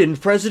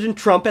abandoned President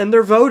Trump and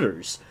their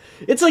voters.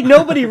 It's like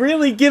nobody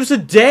really gives a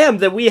damn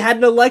that we had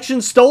an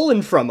election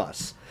stolen from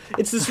us.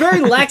 It's this very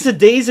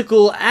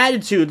lackadaisical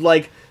attitude,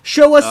 like,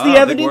 show us the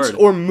evidence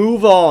or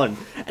move on.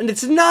 And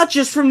it's not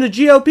just from the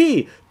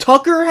GOP.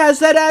 Tucker has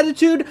that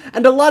attitude,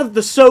 and a lot of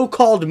the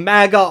so-called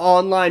MAGA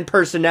online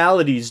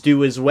personalities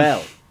do as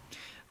well.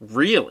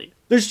 Really?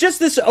 There's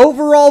just this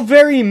overall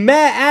very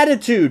meh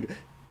attitude.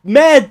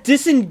 Mad,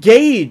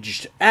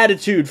 disengaged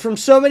attitude from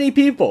so many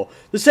people.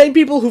 The same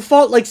people who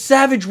fought like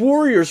savage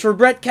warriors for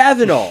Brett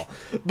Kavanaugh.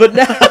 But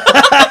now...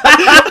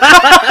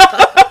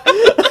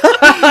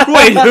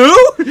 Wait, who?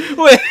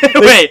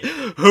 Wait,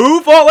 who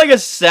fought like a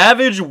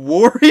savage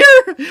warrior?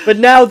 But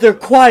now they're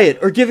quiet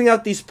or giving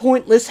out these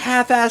pointless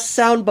half-assed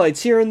sound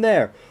bites here and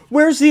there.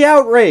 Where's the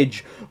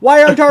outrage?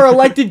 Why aren't our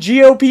elected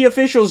GOP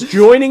officials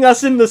joining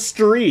us in the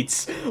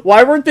streets?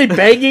 Why weren't they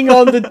banging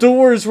on the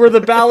doors where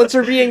the ballots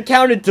are being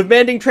counted,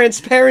 demanding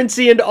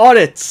transparency and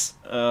audits?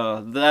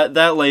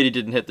 That lady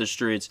didn't hit the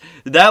streets.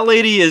 That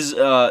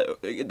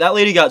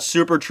lady got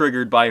super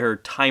triggered by her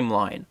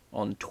timeline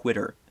on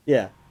Twitter.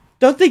 Yeah.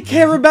 Don't they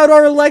care about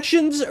our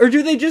elections? Or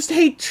do they just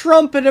hate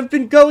Trump and have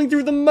been going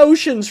through the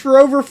motions for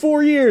over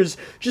 4 years,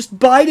 just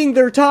biding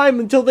their time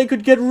until they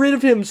could get rid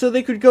of him so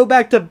they could go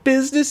back to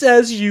business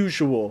as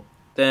usual?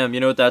 Damn, you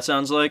know what that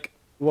sounds like?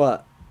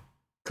 What?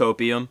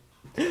 Copium.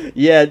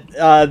 Yeah,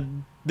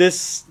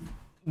 this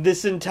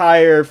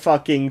entire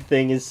fucking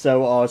thing is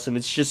so awesome.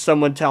 It's just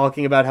someone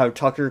talking about how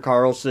Tucker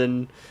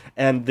Carlson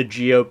and the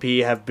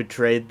GOP have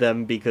betrayed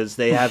them because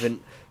they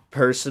haven't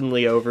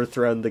personally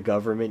overthrown the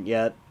government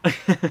yet.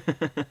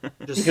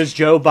 Just Because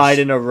Joe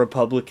Biden, a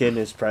Republican,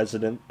 is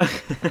president.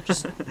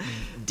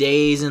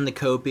 days in the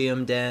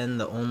copium den,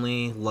 the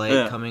only light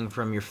Yeah. coming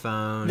from your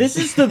phone. This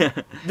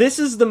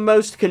is the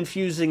most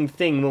confusing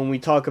thing when we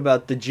talk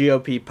about the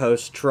GOP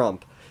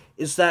post-Trump,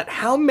 is that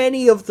how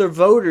many of the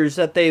voters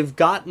that they've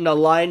gotten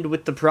aligned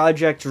with the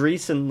project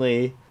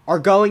recently are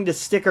going to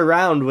stick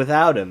around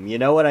without him. You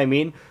know what I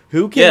mean?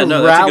 Who can Yeah,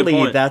 no, that's a good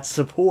rally point. that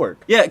support?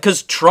 Yeah,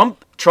 because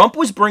Trump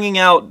was bringing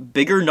out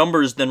bigger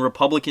numbers than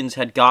Republicans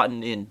had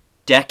gotten in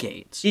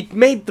decades. It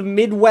made the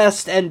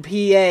Midwest and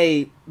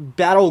PA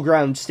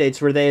battleground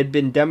states where they had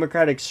been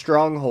Democratic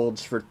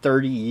strongholds for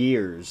 30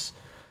 years.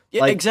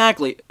 Yeah, like-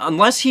 exactly.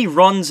 Unless he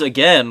runs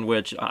again,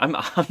 which I'm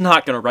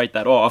not gonna write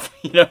that off.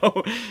 You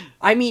know.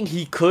 I mean,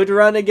 he could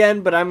run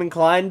again, but I'm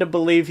inclined to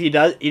believe he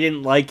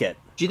didn't like it.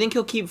 Do you think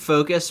he'll keep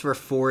focus for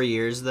 4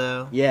 years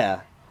though?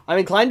 Yeah. I'm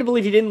inclined to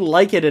believe he didn't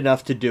like it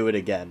enough to do it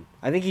again.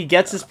 I think he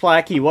gets his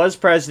plaque. He was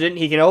president.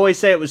 He can always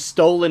say it was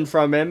stolen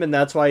from him, and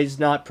that's why he's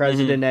not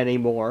president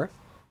anymore.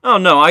 Oh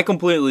no, I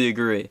completely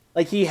agree.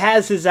 Like, he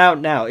has his out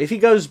now. If he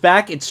goes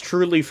back, it's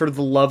truly for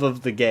the love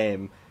of the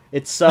game.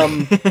 It's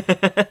some...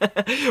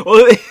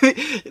 Well,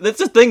 that's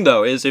the thing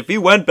though, is if he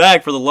went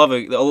back for the love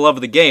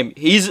of the game,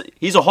 he's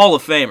a Hall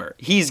of Famer.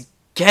 He's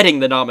getting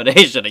the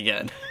nomination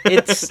again.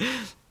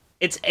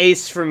 It's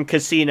Ace from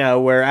Casino,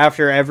 where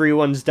after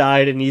everyone's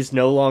died and he's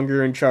no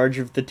longer in charge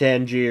of the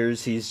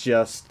Tangiers, he's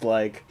just,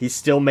 like, he's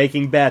still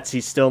making bets,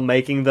 he's still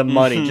making the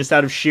money, just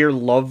out of sheer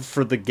love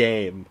for the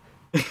game.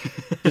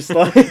 Just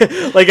like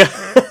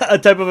a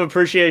type of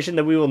appreciation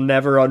that we will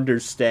never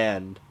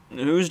understand.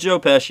 Who's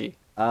Joe Pesci?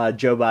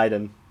 Joe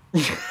Biden.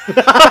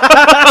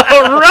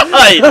 All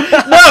right.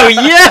 No,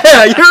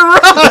 yeah, you're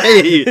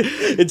right.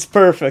 It's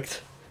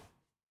perfect.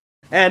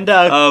 And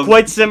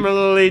quite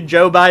similarly,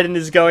 Joe Biden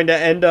is going to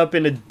end up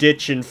in a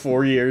ditch in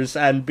 4 years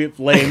and be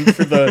blamed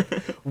for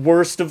the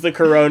worst of the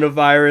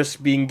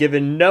coronavirus, being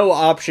given no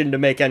option to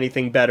make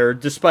anything better,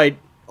 despite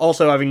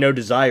also having no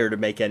desire to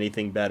make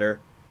anything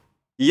better.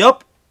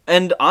 Yup.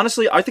 And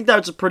honestly, I think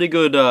that's a pretty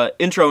good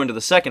intro into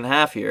the second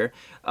half here.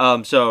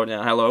 So,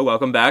 hello,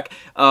 welcome back.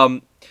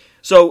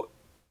 So,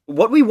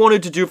 what we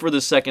wanted to do for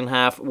the second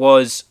half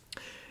was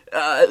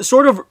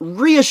sort of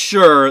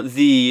reassure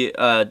the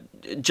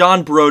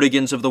John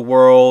Brodigans of the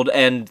world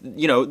and,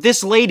 you know,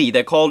 this lady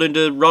that called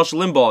into Rush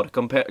Limbaugh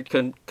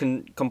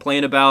to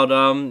complain about,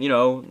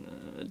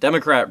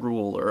 Democrat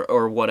rule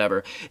or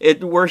whatever.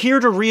 We're here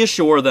to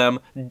reassure them,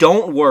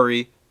 don't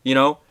worry, you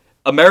know,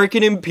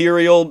 American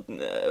imperial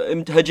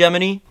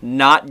hegemony,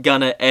 not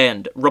gonna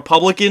end.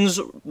 Republicans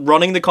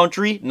running the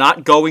country,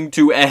 not going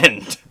to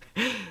end.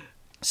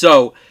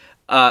 So,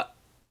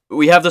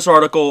 we have this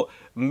article,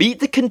 Meet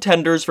the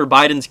Contenders for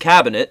Biden's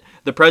Cabinet.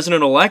 The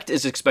president-elect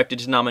is expected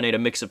to nominate a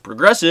mix of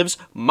progressives,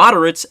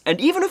 moderates,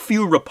 and even a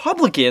few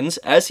Republicans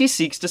as he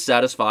seeks to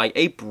satisfy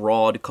a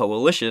broad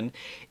coalition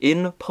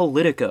in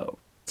Politico.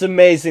 It's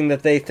amazing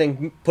that they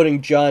think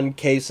putting John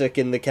Kasich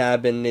in the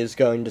cabin is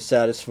going to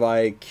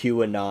satisfy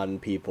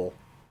QAnon people.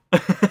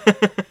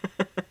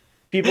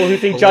 People who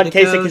think John Politico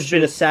Kasich has been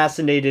should-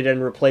 assassinated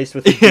and replaced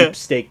with a deep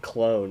state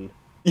clone.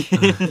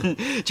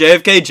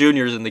 JFK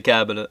Jr.'s in the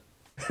cabinet.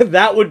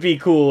 That would be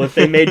cool if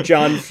they made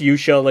John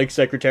Fuchsia like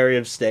Secretary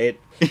of State.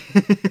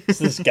 It's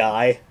this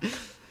guy.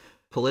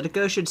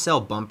 Politico should sell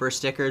bumper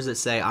stickers that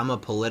say "I'm a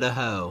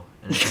Politiho,"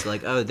 and it's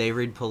like, oh, they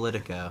read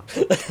Politico.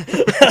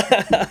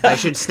 I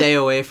should stay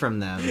away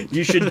from them.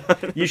 You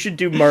should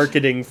do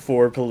marketing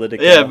for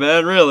Politico. Yeah,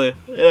 man, really.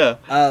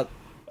 Yeah.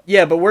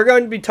 Yeah, but we're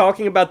going to be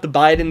talking about the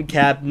Biden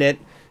cabinet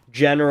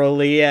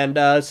generally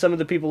and some of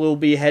the people who will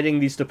be heading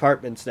these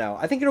departments now.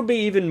 I think it'll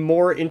be even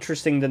more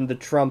interesting than the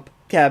Trump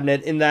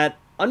cabinet in that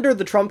under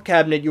the Trump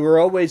cabinet you were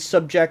always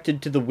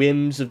subjected to the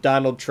whims of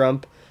Donald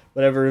Trump.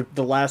 Whatever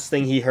the last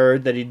thing he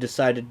heard that he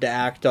decided to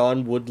act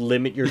on would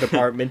limit your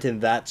department in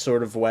that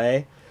sort of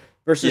way.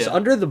 Versus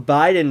under the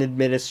Biden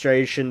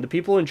administration, the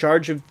people in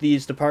charge of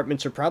these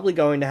departments are probably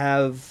going to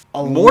have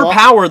More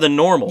power than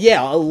normal.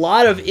 Yeah, a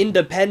lot of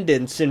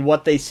independence in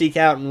what they seek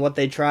out and what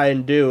they try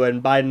and do,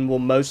 and Biden will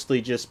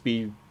mostly just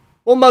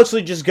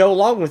go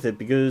along with it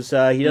because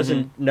he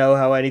doesn't know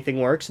how anything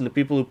works, and the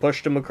people who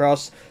pushed him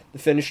across the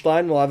finish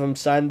line will have him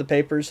sign the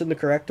papers in the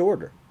correct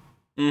order.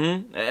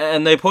 Mm-hmm.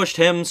 And they pushed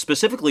him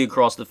specifically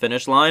across the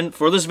finish line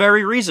for this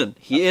very reason.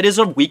 It is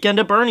a Weekend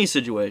at Bernie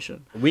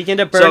situation. Weekend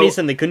at Bernie's,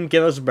 and they couldn't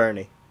give us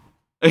Bernie.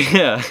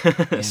 Yeah.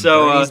 And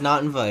So Bernie's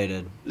not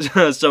invited.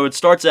 so it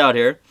starts out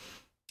here.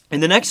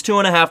 In the next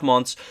 2.5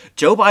 months,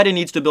 Joe Biden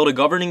needs to build a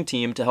governing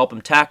team to help him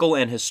tackle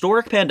an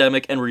historic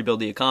pandemic and rebuild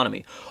the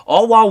economy,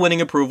 all while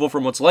winning approval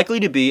from what's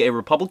likely to be a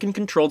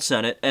Republican-controlled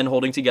Senate and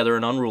holding together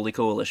an unruly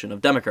coalition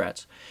of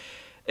Democrats.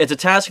 It's a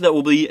task that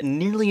will be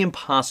nearly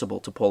impossible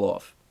to pull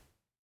off.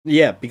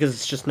 Yeah, because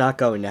it's just not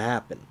going to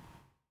happen.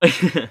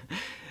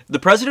 The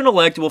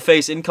president-elect will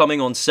face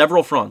incoming on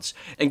several fronts,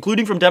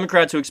 including from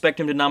Democrats who expect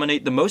him to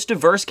nominate the most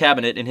diverse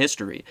cabinet in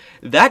history.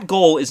 That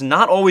goal is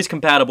not always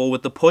compatible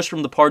with the push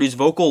from the party's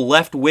vocal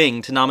left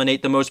wing to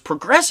nominate the most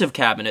progressive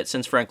cabinet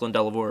since Franklin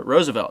Delano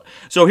Roosevelt.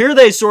 So here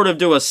they sort of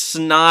do a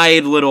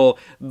snide little,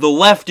 the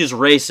left is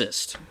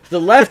racist. The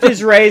left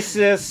is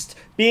racist.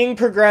 Being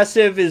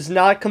progressive is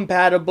not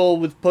compatible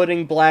with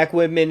putting black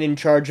women in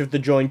charge of the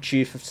Joint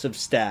Chiefs of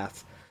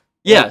Staff.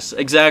 Yes,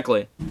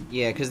 exactly.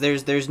 Yeah, because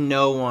there's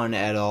no one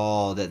at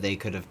all that they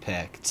could have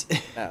picked.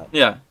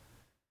 Yeah.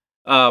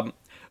 The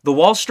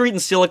Wall Street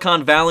and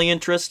Silicon Valley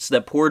interests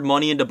that poured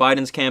money into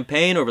Biden's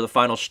campaign over the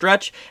final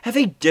stretch have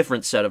a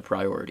different set of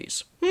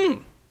priorities.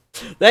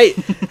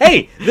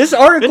 Hey, this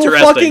article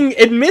fucking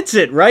admits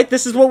it, right?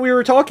 This is what we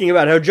were talking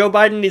about, how Joe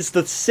Biden is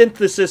the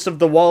synthesis of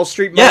the Wall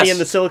Street money and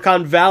the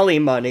Silicon Valley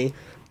money.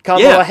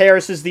 Kamala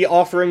Harris is the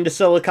offering to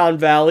Silicon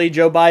Valley.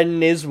 Joe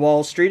Biden is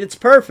Wall Street. It's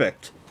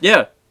perfect.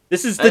 Yeah.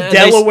 This is the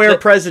Delaware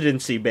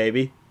presidency,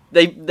 baby.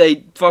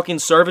 They fucking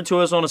serve it to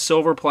us on a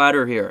silver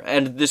platter here,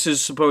 and this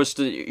is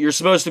you're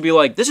supposed to be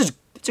like,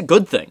 it's a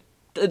good thing.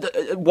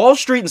 Wall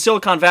Street and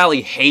Silicon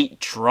Valley hate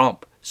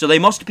Trump, so they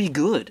must be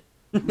good.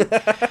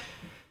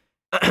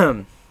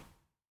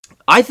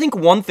 I think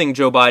one thing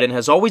Joe Biden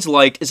has always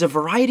liked is a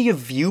variety of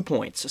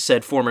viewpoints,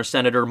 said former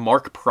Senator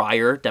Mark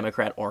Pryor,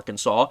 Democrat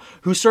Arkansas,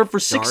 who served for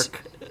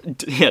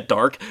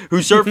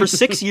who served for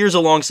 6 years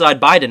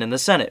alongside Biden in the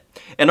Senate.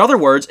 In other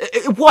words,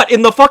 what,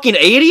 in the fucking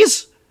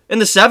 80s? In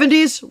the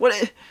 70s?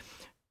 What?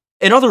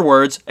 In other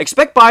words,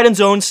 expect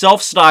Biden's own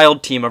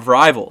self-styled team of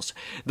rivals.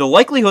 The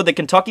likelihood that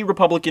Kentucky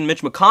Republican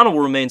Mitch McConnell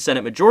will remain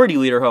Senate Majority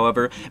Leader,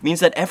 however,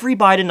 means that every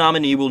Biden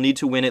nominee will need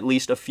to win at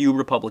least a few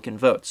Republican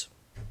votes.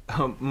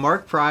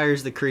 Mark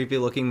Pryor's the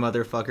creepy-looking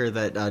motherfucker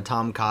that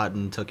Tom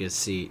Cotton took his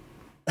seat.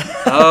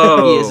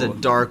 Oh. He is a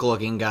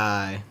dark-looking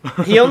guy.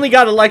 He only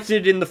got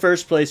elected in the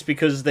first place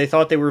because they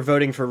thought they were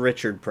voting for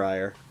Richard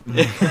Pryor.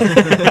 He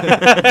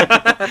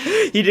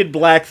did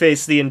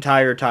blackface the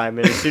entire time,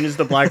 and as soon as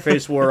the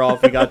blackface wore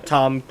off, we got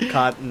Tom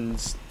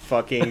Cotton's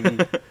fucking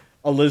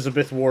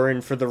Elizabeth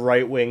Warren for the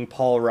right-wing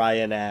Paul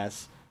Ryan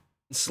ass.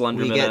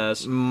 Slenderman we get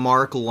ass.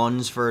 Mark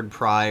Lunsford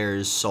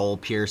Pryor's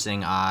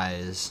soul-piercing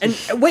eyes. And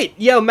wait,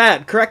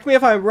 Matt, correct me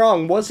if I'm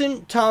wrong.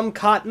 Wasn't Tom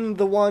Cotton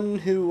the one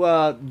who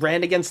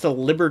ran against a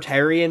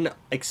libertarian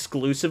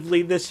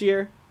exclusively this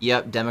year?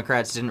 Yep,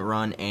 Democrats didn't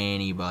run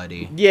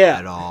anybody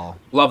at all.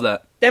 Love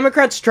that.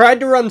 Democrats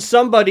tried to run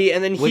somebody,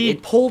 and then he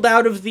pulled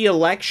out of the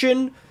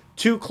election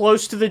too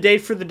close to the date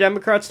for the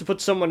Democrats to put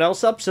someone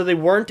else up, so they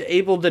weren't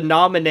able to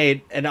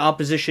nominate an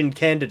opposition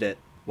candidate.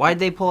 Why'd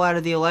they pull out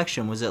of the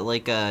election? Was it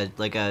like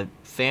a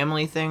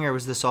family thing, or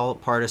was this all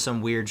part of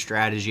some weird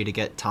strategy to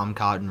get Tom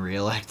Cotton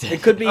reelected?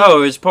 It could be.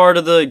 Oh, it's part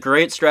of the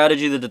great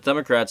strategy that the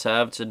Democrats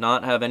have to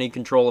not have any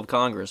control of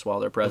Congress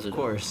while they're president. Of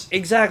course.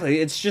 Exactly.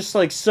 It's just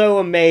like so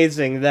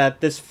amazing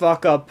that this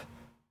fuck up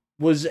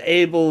was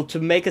able to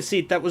make a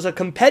seat that was a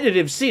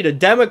competitive seat. A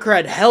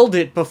Democrat held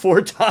it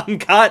before Tom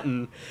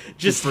Cotton.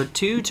 Just for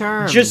 2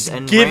 terms. Just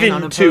and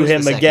given to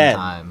him again.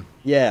 Time.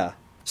 Yeah.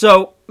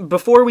 So,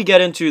 before we get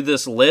into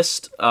this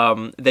list,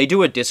 they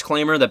do a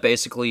disclaimer that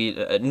basically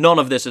none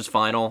of this is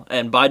final,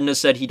 and Biden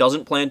has said he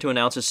doesn't plan to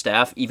announce his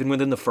staff even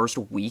within the first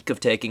week of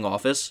taking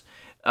office.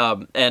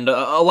 And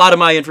a lot of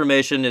my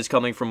information is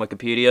coming from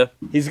Wikipedia.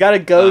 He's got to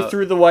go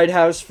through the White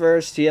House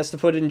first. He has to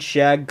put in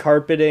shag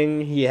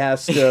carpeting. He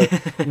has to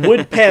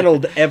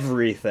wood-paneled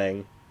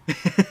everything.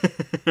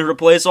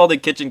 Replace all the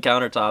kitchen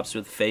countertops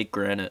with fake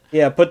granite.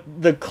 Yeah, put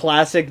the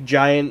classic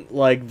giant,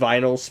 like,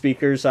 vinyl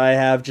speakers I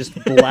have just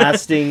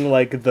blasting,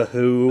 like, The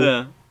Who.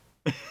 Yeah.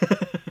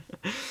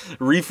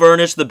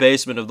 Refurnish the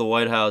basement of the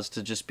White House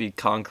to just be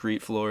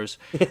concrete floors.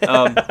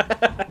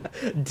 Definish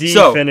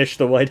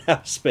the White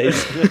House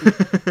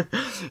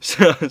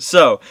basement.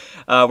 So,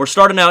 we're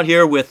starting out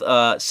here with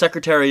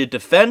Secretary of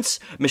Defense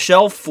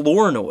Michelle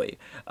Flournoy.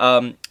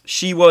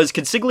 She was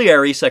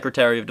consigliere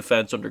Secretary of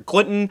Defense under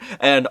Clinton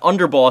and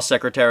underboss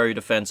Secretary of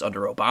Defense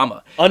under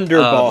Obama.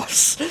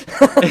 Underboss.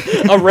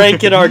 A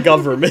rank in our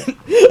government.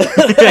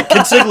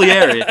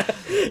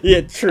 Consigliere.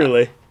 Yeah,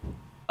 truly.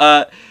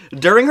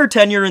 During her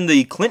tenure in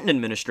the Clinton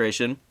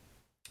administration,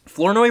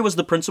 Flournoy was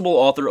the principal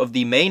author of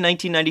the May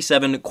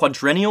 1997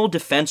 Quadrennial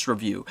Defense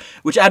Review,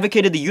 which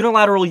advocated the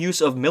unilateral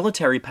use of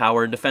military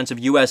power in defense of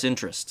U.S.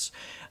 interests.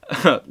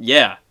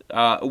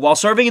 While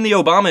serving in the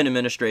Obama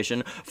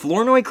administration,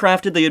 Flournoy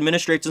crafted the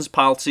administration's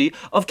policy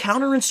of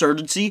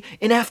counterinsurgency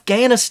in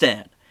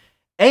Afghanistan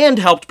and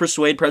helped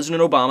persuade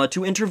President Obama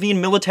to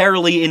intervene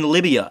militarily in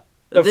Libya.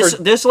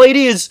 This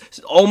lady is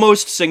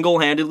almost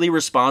single-handedly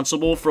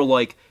responsible for,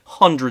 like,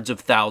 hundreds of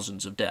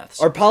thousands of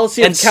deaths. Our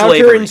policy of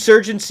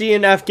counterinsurgency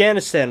in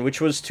Afghanistan, which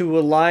was to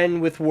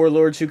align with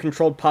warlords who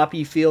controlled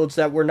poppy fields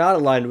that were not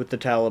aligned with the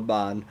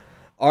Taliban.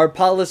 Our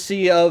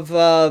policy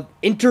of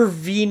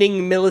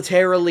intervening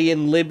militarily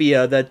in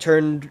Libya that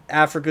turned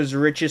Africa's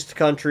richest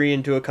country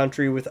into a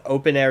country with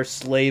open-air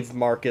slave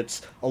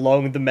markets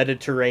along the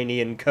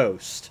Mediterranean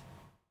coast.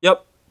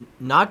 Yep.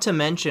 Not to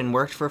mention,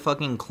 worked for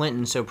fucking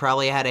Clinton, so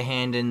probably had a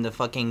hand in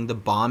the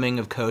bombing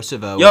of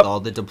Kosovo Yep. with all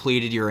the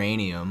depleted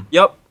uranium.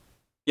 Yep.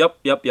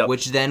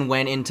 Which then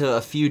went into a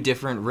few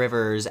different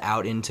rivers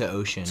out into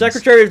oceans.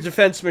 Secretary of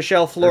Defense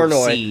Michelle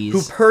Flournoy, seas.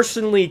 who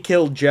personally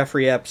killed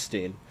Jeffrey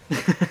Epstein.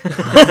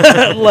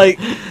 Like,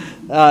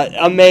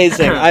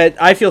 amazing.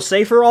 I feel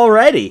safer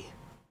already.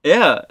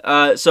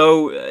 Yeah,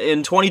 so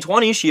in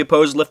 2020, she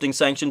opposed lifting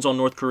sanctions on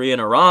North Korea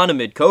and Iran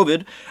amid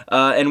COVID,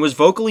 and was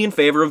vocally in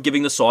favor of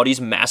giving the Saudis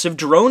massive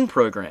drone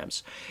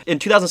programs. In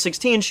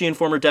 2016, she and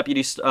former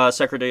Deputy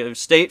Secretary of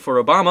State for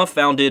Obama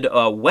founded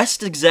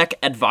West Exec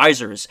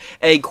Advisors,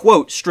 a,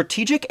 quote,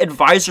 strategic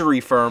advisory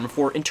firm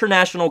for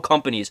international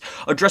companies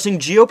addressing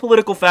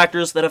geopolitical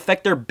factors that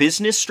affect their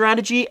business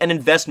strategy and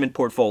investment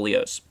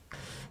portfolios.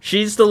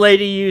 She's the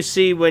lady you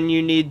see when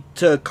you need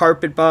to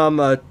carpet bomb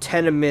a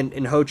tenement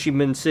in Ho Chi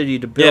Minh City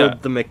to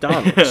build the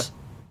McDonald's.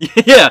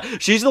 Yeah,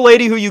 she's the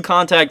lady who you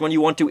contact when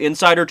you want to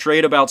insider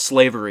trade about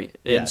slavery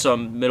in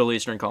some Middle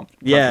Eastern country.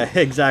 Yeah,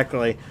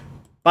 exactly.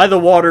 Buy the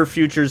water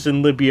futures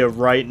in Libya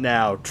right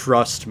now.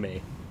 Trust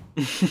me.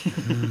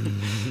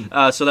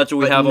 So that's what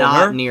we but have on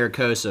not her. near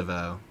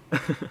Kosovo.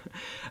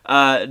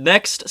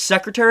 Next,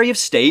 Secretary of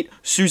State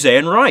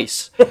Suzanne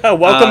Rice.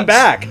 Welcome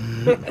back.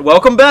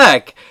 Welcome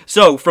back.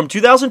 So, from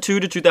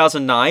 2002 to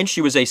 2009, she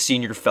was a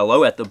senior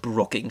fellow at the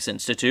Brookings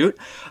Institute.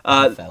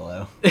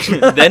 Fellow.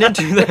 Then in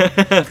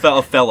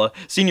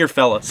senior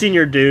fella.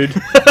 Senior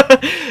dude.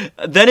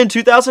 Then in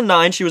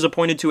 2009, she was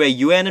appointed to a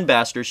UN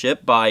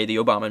ambassadorship by the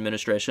Obama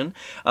administration,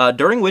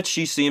 during which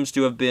she seems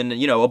to have been,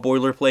 a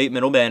boilerplate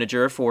middle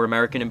manager for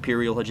American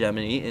imperial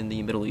hegemony in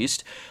the Middle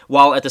East,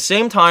 while at the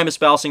same time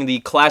espousing the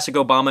classic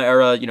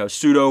Obama-era,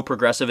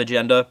 pseudo-progressive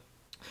agenda.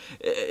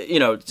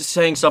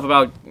 Saying stuff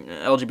about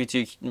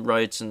LGBT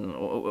rights and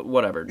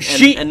whatever,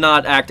 and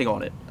not acting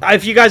on it.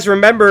 If you guys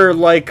remember,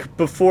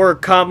 before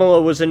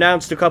Kamala was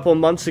announced a couple of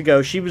months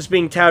ago, she was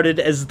being touted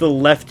as the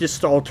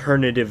leftist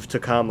alternative to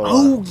Kamala.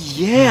 Oh,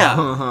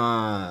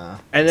 yeah.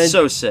 And then,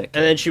 so sick.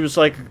 And then she was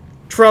like,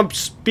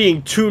 Trump's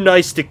being too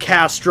nice to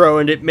Castro,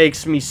 and it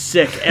makes me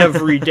sick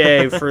every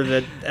day for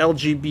the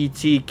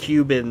LGBT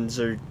Cubans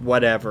or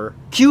whatever.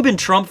 Cuban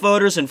Trump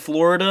voters in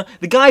Florida,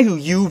 the guy who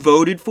you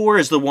voted for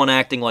is the one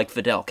acting like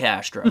Fidel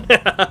Castro.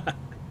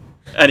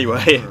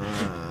 Anyway.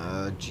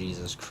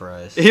 Jesus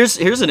Christ.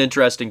 Here's an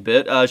interesting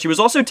bit. She was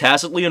also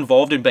tacitly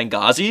involved in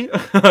Benghazi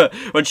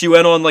when she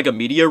went on a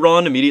media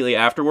run immediately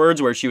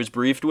afterwards where she was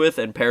briefed with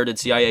and parroted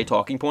CIA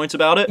talking points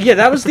about it. Yeah,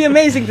 that was the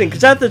amazing thing,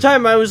 because at the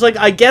time I was like,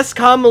 I guess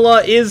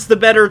Kamala is the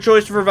better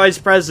choice for vice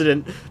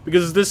president,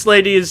 because this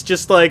lady is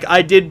just like,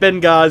 I did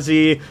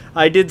Benghazi,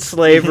 I did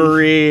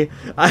slavery,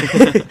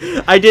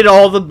 I did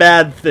all the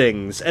bad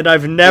things, and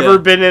I've never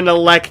been an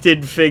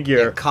elected figure.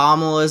 Yeah,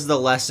 Kamala's the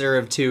lesser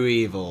of two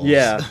evils.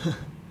 Yeah.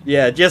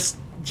 Yeah, just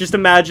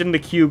imagine the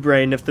Q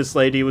brain if this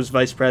lady was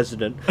vice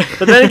president.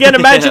 But then again,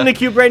 imagine the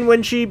Q brain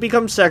when she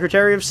becomes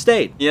Secretary of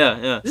State.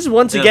 Yeah. This is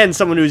once again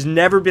someone who's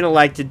never been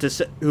elected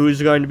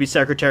who's going to be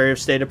Secretary of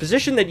State, a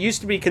position that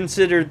used to be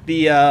considered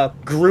the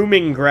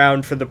grooming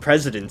ground for the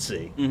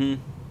presidency.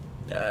 Mm-hmm.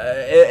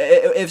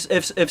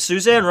 If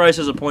Suzanne Rice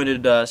is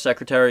appointed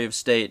Secretary of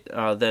State,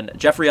 then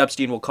Jeffrey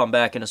Epstein will come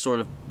back in a sort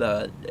of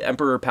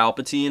Emperor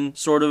Palpatine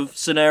sort of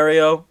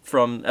scenario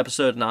from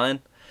Episode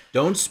 9.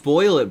 Don't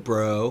spoil it,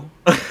 bro.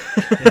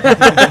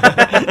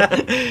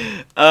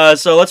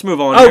 So let's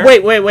move on. Oh,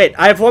 wait.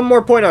 I have one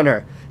more point on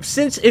her.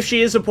 Since if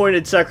she is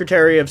appointed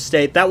Secretary of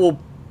State, that will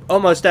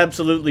almost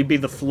absolutely be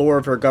the floor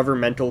of her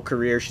governmental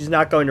career. She's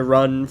not going to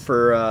run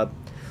for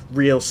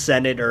real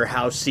Senate or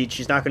House seat.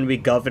 She's not going to be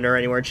governor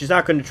anywhere, and she's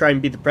not going to try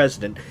and be the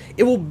president.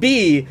 It will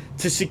be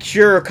to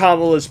secure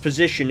Kamala's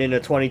position in a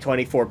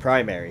 2024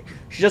 primary.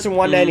 She doesn't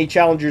want any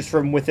challengers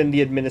from within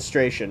the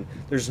administration.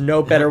 There's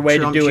no better way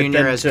Trump to do it Jr.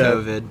 than has to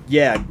COVID.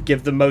 Yeah,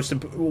 give the most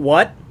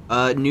what?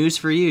 News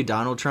for you.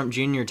 Donald Trump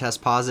Jr. tests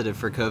positive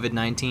for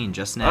COVID-19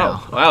 just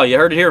now. Oh, wow, you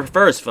heard it here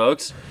first,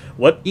 folks.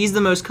 What? He's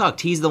the most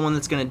cucked. He's the one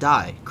that's going to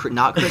die.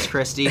 Not Chris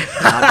Christie,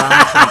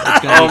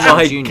 not Donald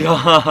Trump. It's going to be Trump Jr.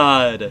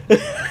 God.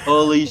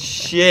 Holy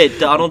shit.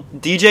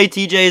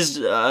 TJ's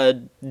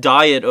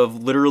diet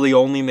of literally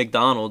only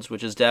McDonald's,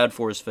 which his dad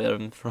force-fed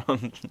him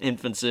from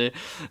infancy,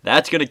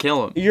 that's going to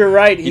kill him. You're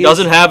right. He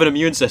doesn't have an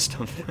immune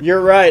system. You're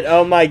right.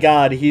 Oh my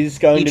god, he's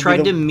going to He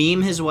tried be to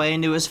meme his way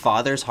into his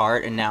father's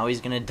heart, and now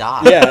he's going to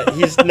die. Yeah,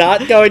 he's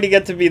not going to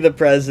get to be the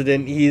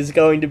president. He's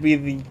going to be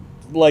the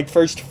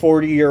first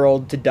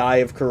 40-year-old to die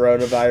of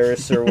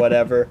coronavirus or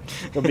whatever.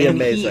 It'll be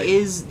amazing. He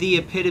is the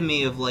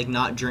epitome of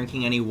not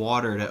drinking any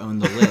water to own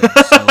the lid.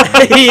 So,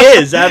 He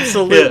is,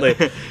 absolutely.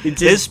 Yeah.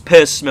 His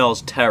piss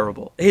smells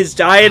terrible. His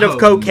diet of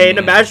cocaine,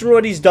 man. imagine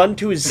what he's done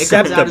to his it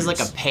septum. comes out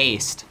as a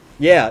paste.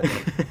 Yeah.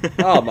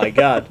 Oh my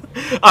god.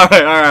 All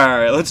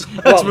right. Let's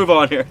move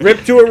on here.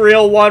 Rip to a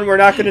real one. We're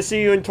not going to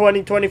see you in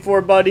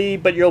 2024, buddy,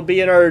 but you'll be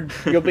in our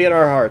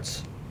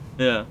hearts.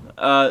 Yeah.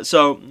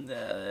 So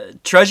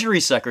Treasury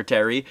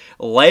Secretary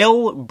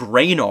Lael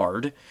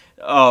Brainard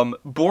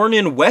Born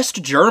in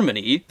West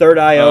Germany. Third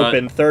eye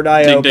open. Third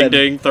eye Ding, open. ding,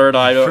 ding. Third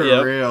eye open.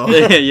 For real.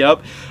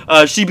 Yep.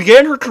 She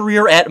began her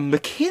career at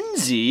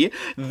McKinsey,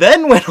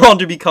 then went on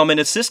to become an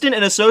assistant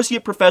and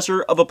associate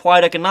professor of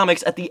applied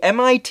economics at the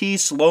MIT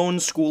Sloan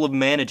School of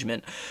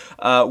Management,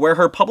 where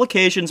her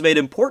publications made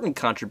important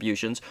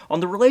contributions on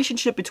the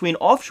relationship between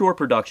offshore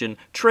production,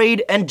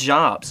 trade, and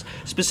jobs.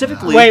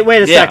 Specifically...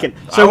 Wait a second.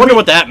 So I wonder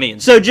what that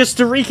means. So just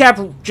to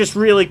recap, just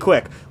really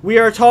quick, we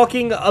are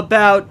talking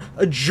about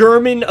a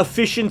German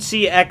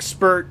efficiency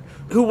expert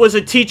who was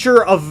a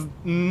teacher of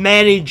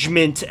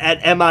management at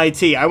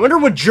MIT. I wonder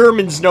what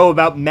Germans know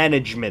about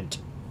management.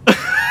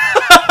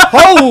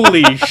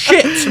 Holy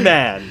shit,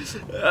 man!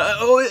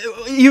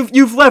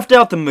 You've left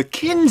out the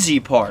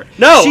McKinsey part.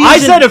 No, She's I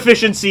said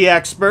efficiency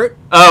expert.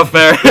 Oh,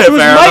 fair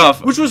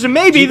enough. Which was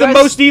maybe You the guys-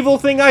 most evil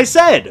thing I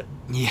said.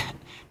 Yeah.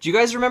 Do you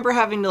guys remember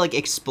having to like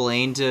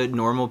explain to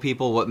normal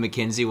people what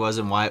McKinsey was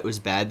and why it was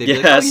bad? They'd be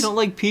like, "Oh, Yes. you don't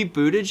like Pete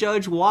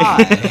Buttigieg?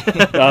 Why?"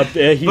 But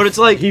it's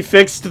like- he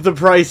fixed the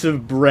price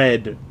of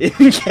bread in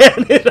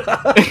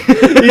Canada.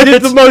 He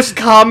did the most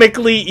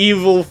comically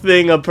evil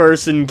thing a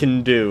person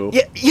can do.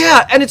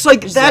 Yeah, and it's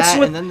like There's that's that,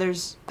 what and then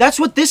there's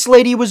that's what this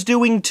lady was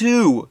doing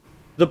too.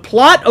 The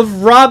plot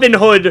of Robin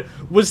Hood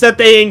was that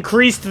they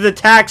increased the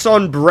tax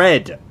on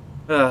bread.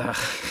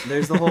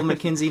 there's the whole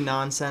McKinsey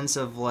nonsense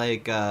of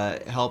like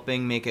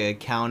helping make a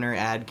counter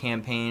ad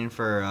campaign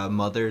for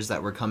mothers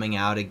that were coming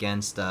out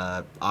against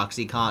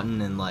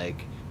OxyContin in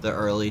like the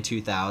early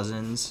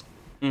 2000s.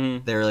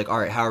 Mhm. They were like, all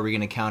right, how are we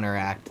gonna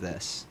counteract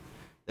this?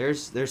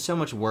 There's so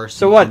much worse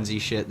So what? McKinsey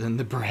shit than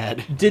the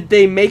bread. Did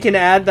they make an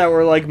ad that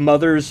were like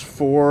mothers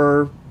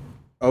for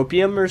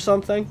opium or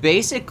something?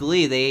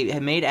 Basically, they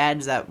had made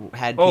ads that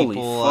had Holy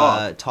people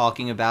fuck.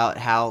 talking about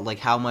how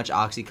much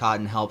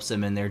OxyContin helps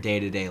them in their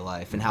day-to-day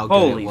life and how good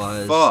Holy it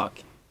was. fuck.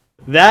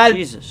 That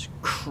Jesus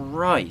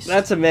Christ.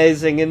 That's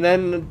amazing. And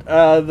then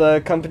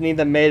the company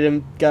that made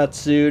him got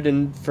sued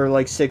and for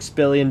like $6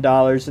 billion,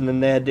 and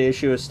then they had to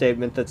issue a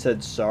statement that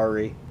said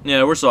sorry.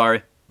 Yeah, we're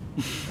sorry.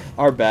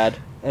 Our bad.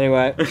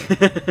 Anyway.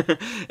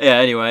 Yeah,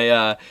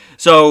 anyway,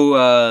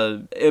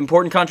 so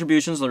important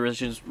contributions to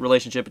the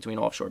relationship between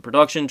offshore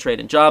production, trade,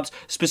 and jobs,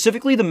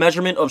 specifically the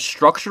measurement of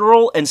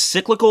structural and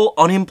cyclical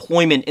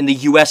unemployment in the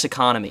U.S.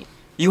 economy.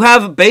 You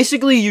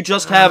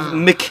just have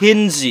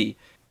McKinsey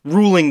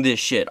ruling this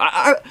shit.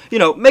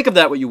 Make of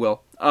that what you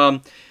will.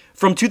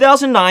 From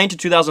 2009 to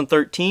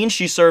 2013,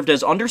 she served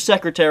as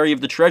Undersecretary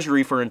of the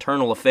Treasury for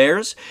Internal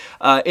Affairs.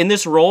 In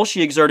this role,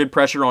 she exerted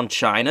pressure on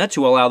China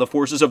to allow the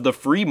forces of the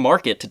free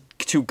market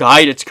to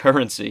guide its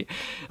currency.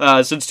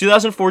 Since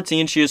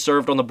 2014, she has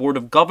served on the Board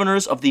of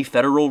Governors of the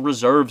Federal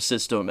Reserve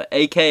System,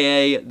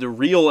 a.k.a. the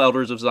real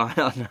Elders of Zion.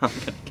 No,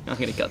 I'm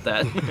gonna cut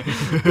that.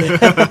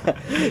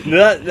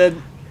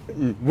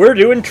 We're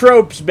doing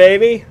tropes,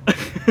 baby.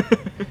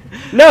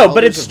 No,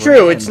 but Elders it's of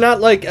true. Ram. It's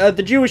not like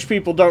the Jewish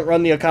people don't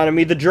run the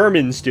economy, the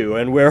Germans do,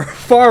 and we're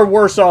far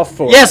worse off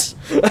for it. Yes!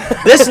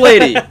 This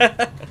lady!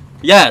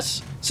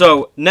 Yes.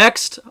 So,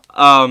 next,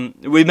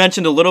 we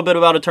mentioned a little bit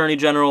about Attorney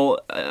General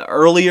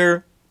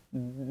earlier.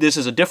 This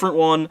is a different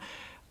one.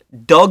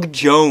 Doug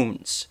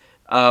Jones.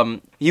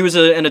 He was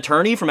an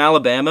attorney from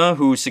Alabama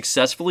who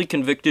successfully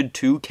convicted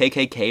 2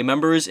 KKK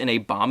members in a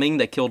bombing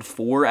that killed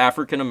 4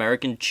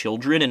 African-American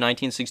children in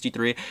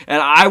 1963.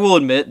 And I will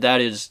admit that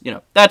is,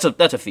 that's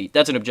a feat.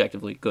 That's an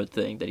objectively good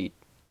thing that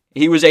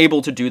he was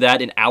able to do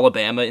that in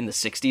Alabama in the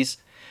 60s.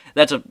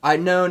 That's a...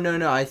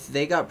 No.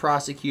 They got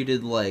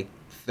prosecuted like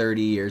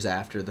 30 years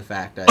after the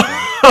fact, I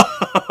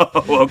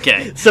think.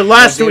 Okay. So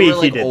last Like, week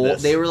he did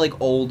this. They were like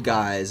old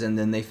guys, and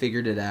then they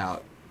figured it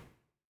out.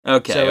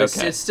 Okay, So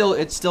okay.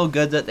 it's still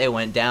good that they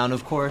went down,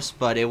 of course,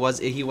 but he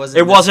wasn't. It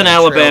wasn't this,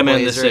 Alabama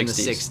in the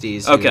trailblazer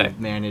 60s. who Okay.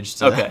 managed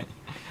to. Okay.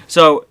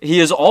 So,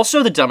 he is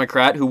also the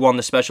Democrat who won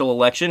the special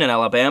election in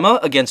Alabama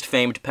against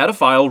famed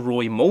pedophile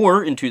Roy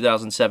Moore in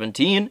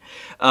 2017,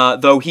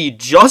 though he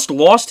just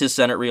lost his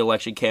Senate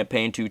re-election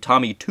campaign to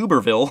Tommy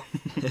Tuberville.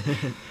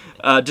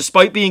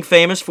 Despite being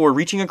famous for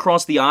reaching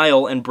across the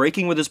aisle and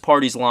breaking with his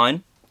party's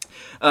line.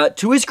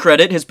 To his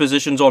credit, his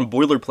positions on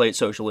boilerplate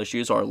social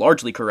issues are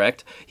largely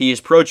correct. He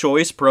is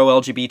pro-choice,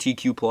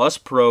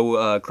 pro-LGBTQ+,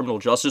 pro-criminal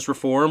justice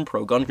reform,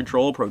 pro-gun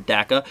control,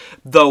 pro-DACA.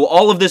 Though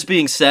all of this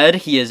being said,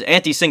 he is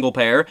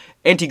anti-single-payer,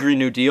 anti-Green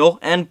New Deal,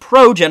 and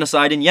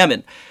pro-genocide in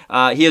Yemen.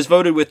 He has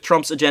voted with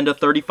Trump's agenda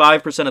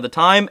 35% of the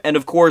time, and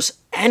of course,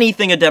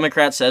 anything a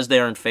Democrat says they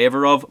are in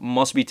favor of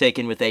must be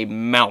taken with a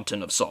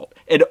mountain of salt.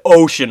 An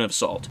ocean of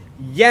salt.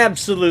 Yeah,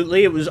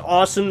 absolutely. It was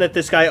awesome that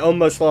this guy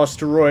almost lost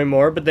to Roy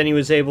Moore, but then he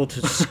was able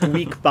to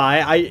squeak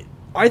by.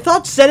 I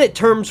thought Senate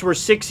terms were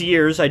 6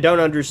 years. I don't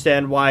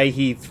understand why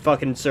he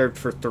fucking served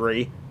for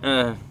 3.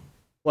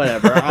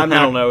 Whatever. I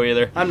don't know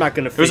either. I'm not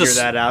going to was figure a-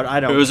 that out. I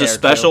don't It was care a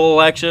special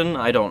election?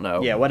 I don't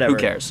know. Yeah, whatever. Who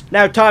cares?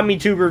 Now, Tommy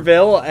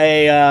Tuberville,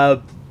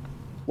 a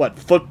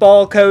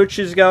football coach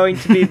is going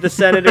to be the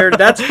senator.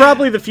 That's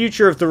probably the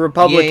future of the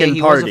Republican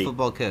he Party. was a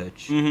football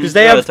coach. Because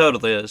they Yeah, have it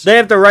totally is. they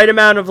have the right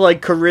amount of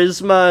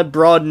charisma,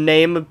 broad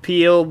name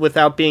appeal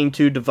without being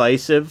too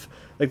divisive.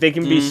 Like, they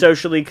can be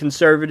socially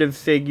conservative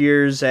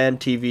figures and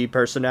TV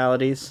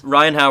personalities.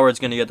 Ryan Howard's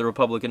going to get the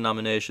Republican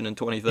nomination in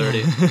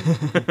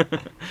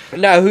 2030.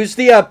 Now, who's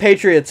the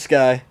Patriots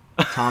guy?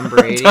 Tom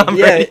Brady. Tom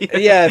Brady.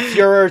 Yeah,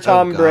 Führer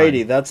Tom God.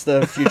 Brady. That's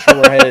the future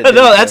we're headed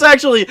No, into.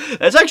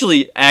 that's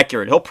actually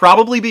accurate. He'll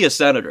probably be a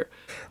senator.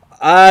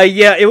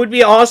 Yeah, it would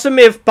be awesome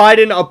if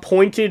Biden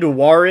appointed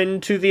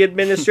Warren to the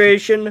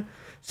administration,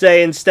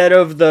 say, instead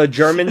of the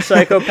German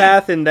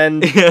psychopath, and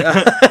then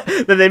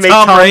then they make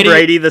Tom Tom Brady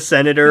Brady the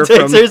senator Takes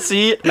from their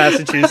seat.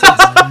 Massachusetts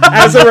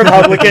as a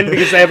Republican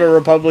because they have a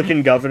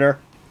Republican governor.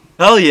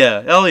 Hell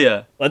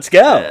yeah. Let's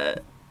go.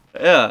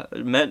 Yeah,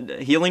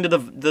 healing to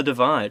the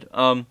divide.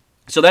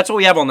 So that's what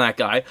we have on that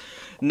guy.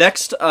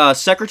 Next,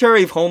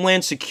 Secretary of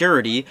Homeland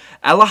Security,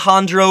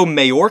 Alejandro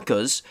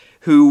Mayorkas,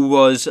 who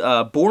was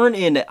born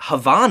in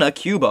Havana,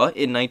 Cuba,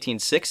 in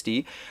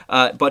 1960,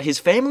 but his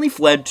family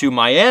fled to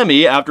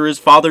Miami after his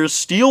father's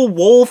steel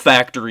wool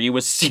factory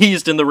was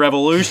seized in the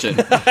revolution.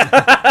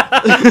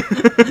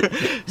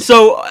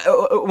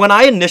 So when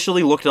I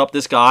initially looked up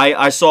this guy,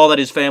 I saw that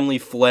his family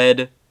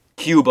fled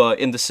Cuba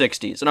in the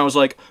 60s, and I was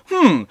like,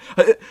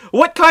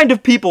 what kind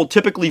of people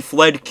typically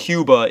fled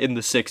Cuba in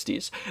the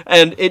 60s?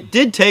 And it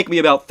did take me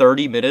about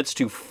 30 minutes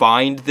to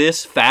find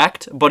this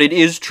fact, but it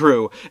is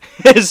true.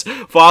 His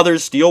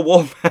father's steel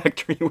wool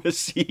factory was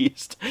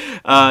seized.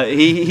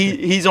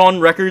 He's on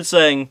record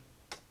saying,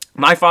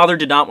 "My father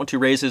did not want to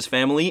raise his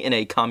family in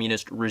a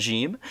communist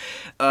regime."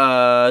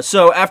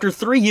 So after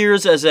 3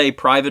 years as a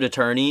private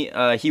attorney,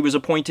 he was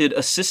appointed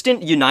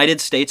Assistant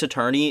United States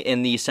Attorney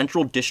in the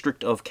Central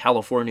District of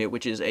California,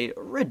 which is a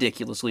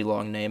ridiculously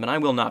long name, and I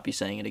will not be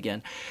saying it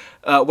again,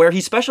 where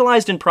he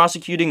specialized in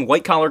prosecuting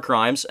white-collar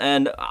crimes,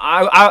 and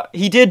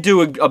he did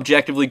do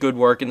objectively good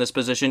work in this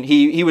position.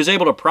 He was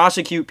able to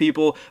prosecute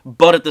people,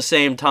 but at the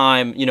same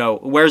time,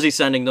 where's he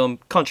sending them?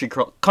 Country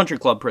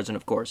club prison,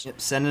 of course. Yep,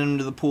 sending him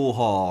to the pool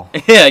hall.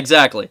 Yeah,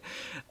 exactly.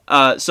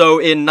 So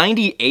in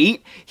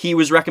 98, he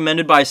was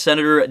recommended by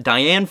Senator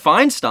Dianne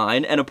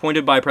Feinstein and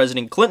appointed by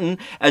President Clinton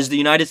as the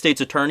United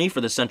States Attorney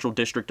for the Central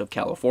District of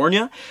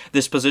California.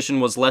 This position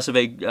was less of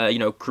a,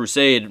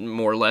 crusade,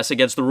 more or less,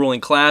 against the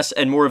ruling class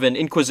and more of an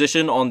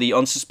inquisition on the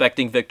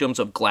unsuspecting victims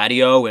of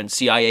Gladio and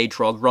CIA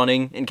drug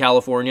running in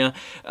California.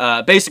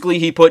 Basically,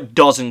 he put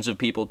dozens of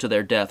people to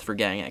their death for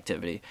gang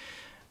activity.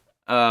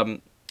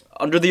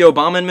 Under the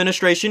Obama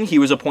administration, he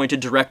was appointed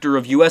Director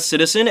of U.S.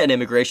 Citizen and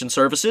Immigration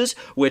Services,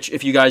 which,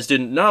 if you guys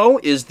didn't know,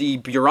 is the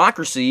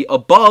bureaucracy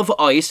above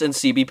ICE and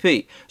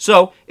CBP.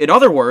 So, in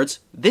other words,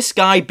 this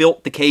guy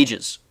built the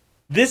cages.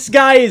 This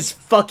guy is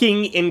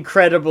fucking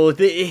incredible.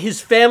 His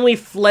family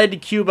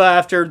fled Cuba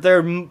after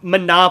their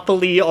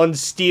monopoly on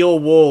steel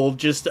wool.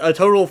 Just a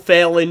total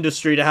fail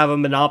industry to have a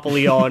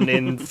monopoly on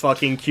in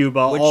fucking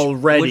Cuba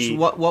already.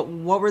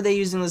 What were they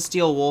using the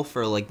steel wool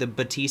for? Like, the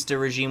Batista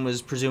regime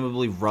was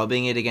presumably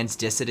rubbing it against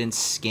dissidents'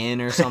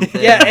 skin or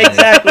something? Yeah,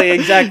 exactly.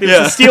 It's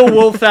Yeah. a steel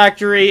wool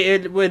factory.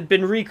 It had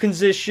been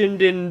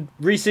requisitioned in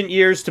recent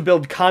years to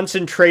build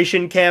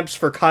concentration camps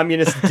for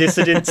communist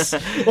dissidents.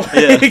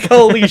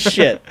 Holy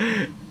shit.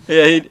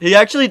 Yeah, they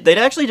actually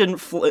didn't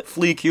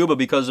flee Cuba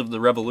because of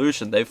the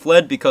revolution. They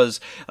fled because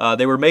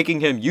they were making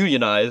him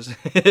unionize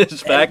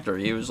his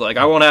factory. He was like,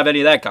 I won't have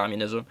any of that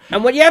communism.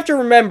 And what you have to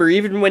remember,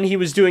 even when he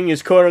was doing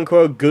his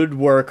quote-unquote good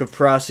work of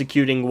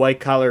prosecuting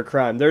white-collar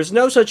crime, there's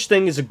no such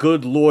thing as a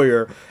good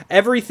lawyer.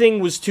 Everything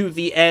was to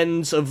the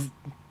ends of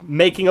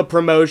making a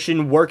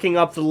promotion, working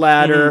up the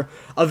ladder,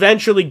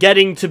 eventually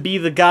getting to be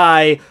the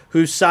guy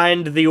who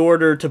signed the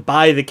order to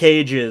buy the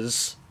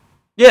cages.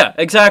 Yeah,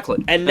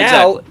 exactly. And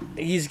now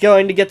he's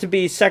going to get to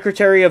be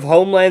Secretary of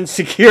Homeland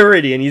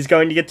Security, and he's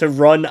going to get to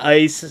run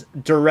ICE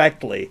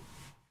directly.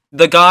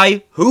 The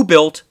guy who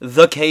built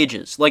the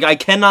cages. Like, I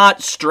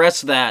cannot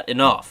stress that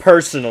enough.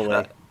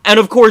 Personally. And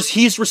of course,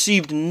 he's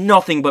received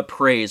nothing but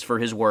praise for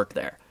his work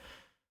there.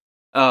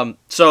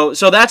 So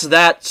that's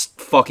that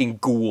fucking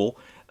ghoul.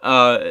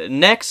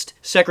 Next,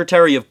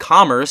 Secretary of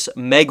Commerce,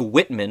 Meg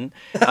Whitman.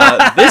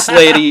 This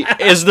lady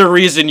is the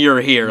reason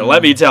you're here,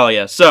 let me tell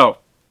you. So,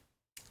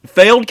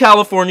 failed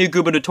California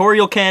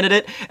gubernatorial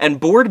candidate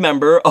and board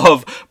member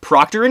of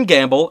Procter &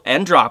 Gamble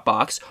and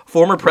Dropbox,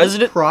 former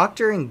president...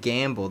 Procter &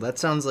 Gamble, that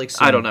sounds like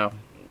some I don't know.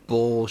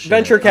 bullshit.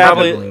 Venture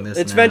capital.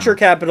 It's venture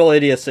capital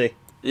idiocy.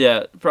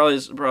 Yeah,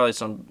 probably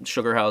some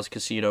Sugar House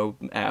Casino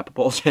app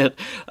bullshit.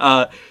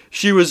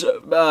 She was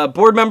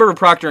board member of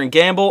Procter &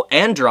 Gamble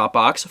and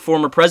Dropbox,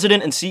 former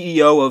president and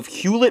CEO of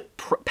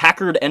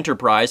Hewlett-Packard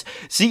Enterprise,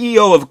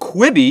 CEO of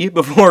Quibi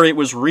before it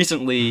was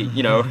recently,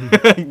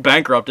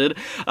 bankrupted.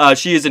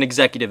 She is an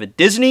executive at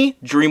Disney,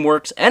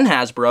 DreamWorks, and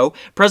Hasbro,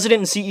 president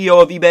and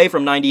CEO of eBay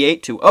from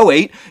 98 to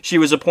 08. She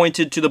was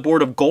appointed to the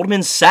board of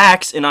Goldman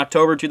Sachs in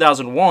October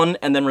 2001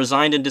 and then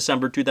resigned in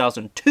December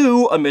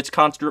 2002 amidst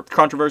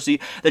controversy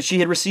that she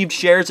had received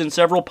shares in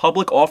several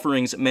public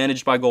offerings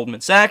managed by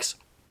Goldman Sachs.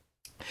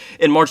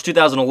 In March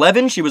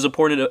 2011, she was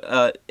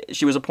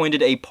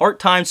appointed a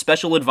part-time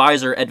special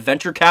advisor at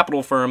venture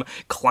capital firm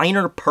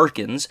Kleiner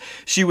Perkins.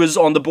 She was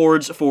on the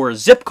boards for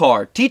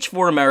Zipcar, Teach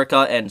for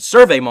America, and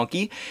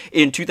SurveyMonkey.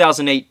 In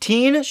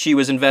 2018, she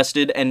was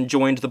invested and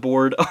joined the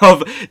board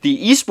of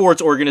the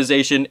esports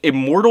organization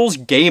Immortals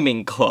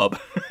Gaming Club.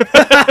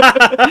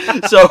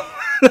 So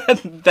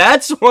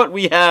that's what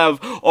we have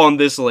on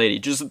this lady.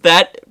 Just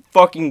that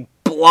fucking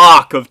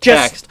block of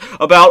text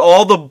about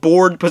all the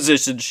board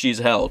positions she's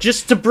held.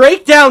 Just to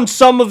break down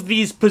some of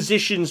these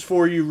positions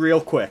for you real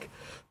quick.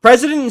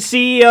 President and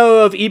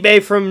CEO of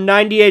eBay from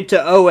 98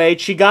 to 08.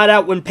 She got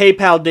out when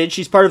PayPal did.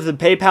 She's part of the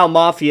PayPal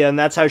Mafia, and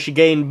that's how she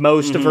gained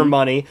most of her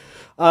money.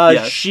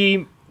 Yes.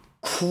 She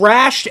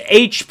crashed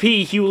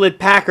HP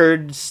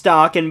Hewlett-Packard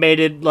stock and made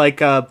it like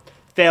a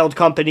failed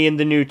company in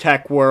the new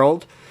tech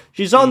world.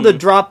 She's on the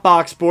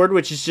Dropbox board,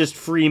 which is just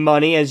free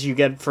money as you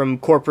get from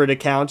corporate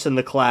accounts in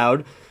the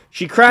cloud.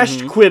 She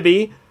crashed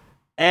Quibi,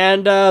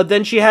 and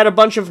then she had a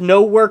bunch of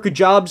no-work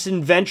jobs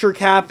in venture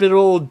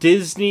capital,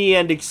 Disney,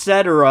 and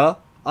etc.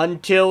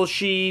 until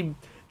she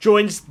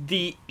joins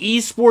the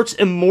Esports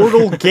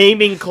Immortal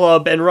Gaming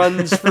Club and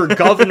runs for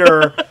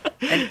governor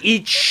and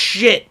eats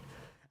shit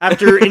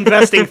after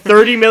investing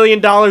 $30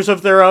 million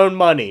of their own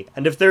money.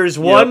 And if there's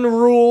one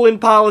rule in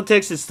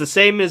politics, it's the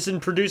same as in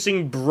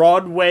producing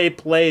Broadway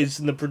plays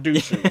in the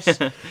producers.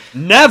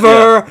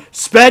 Never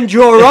spend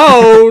your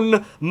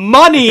own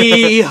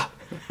money! So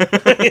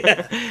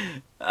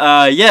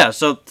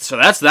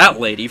that's that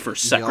lady for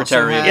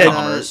Secretary of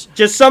Commerce.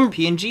 Just some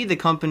P&G, the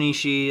company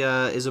she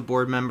is a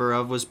board member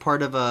of, was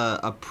part of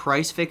a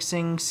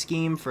price-fixing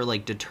scheme for,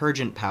 like,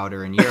 detergent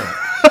powder in Europe.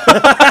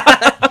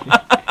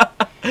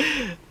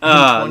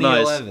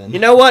 2011. Nice. You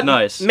know what?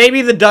 Nice.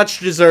 Maybe the Dutch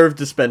deserve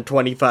to spend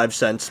 25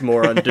 cents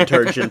more on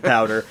detergent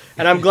powder.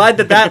 And I'm glad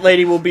that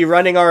lady will be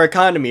running our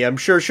economy. I'm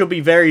sure she'll be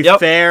very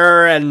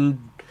fair,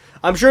 and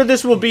I'm sure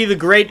this will be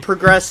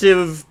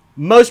the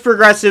most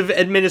progressive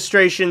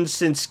administration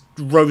since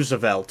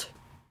Roosevelt.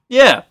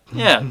 Yeah,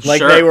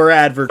 Like they were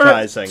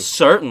advertising.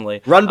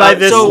 Certainly. Run by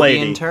this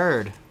lady.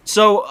 Interred.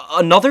 So,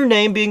 another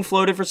name being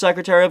floated for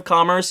Secretary of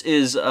Commerce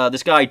is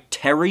this guy,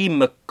 Terry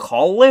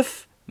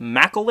McAuliffe?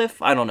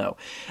 I don't know.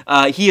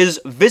 He is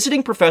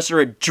visiting professor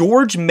at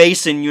George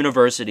Mason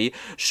University,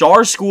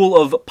 Schar School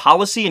of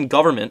Policy and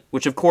Government,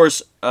 which, of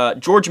course,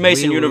 George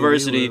Mason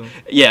University,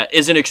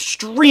 is an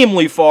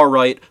extremely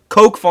far-right,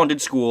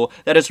 Koch-funded school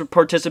that has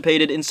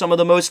participated in some of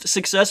the most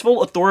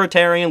successful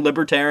authoritarian,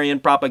 libertarian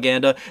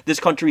propaganda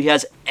this country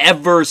has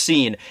ever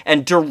seen,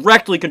 and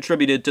directly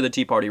contributed to the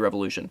Tea Party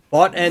Revolution.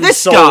 Bought and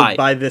sold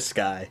by this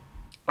guy.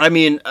 I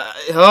mean,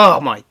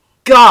 oh my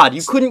God,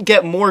 you couldn't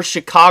get more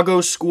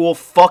Chicago school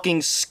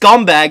fucking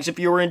scumbags if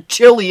you were in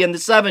Chile in the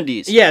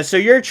 70s. Yeah, so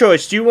your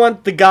choice. Do you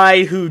want the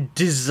guy who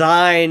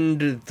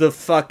designed the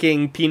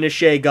fucking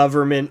Pinochet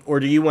government,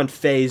 or do you want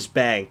FaZe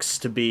Banks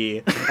to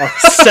be our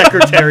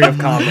Secretary of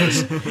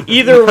Commerce?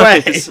 Either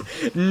way,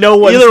 no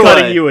one's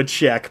cutting you a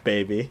check,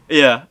 baby.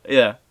 Yeah.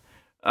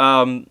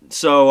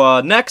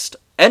 Next,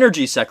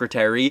 Energy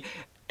Secretary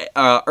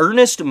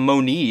Ernest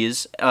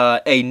Moniz,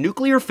 a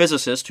nuclear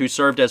physicist who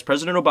served as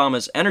President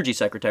Obama's energy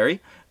secretary.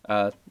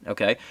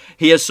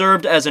 He has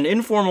served as an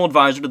informal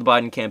advisor to the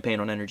Biden campaign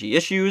on energy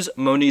issues.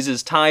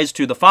 Moniz's ties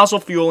to the fossil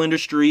fuel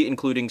industry,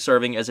 including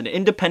serving as an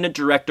independent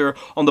director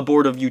on the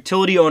board of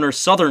utility owner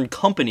Southern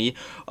Company,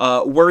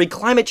 worry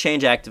climate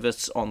change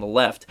activists on the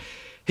left.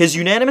 His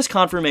unanimous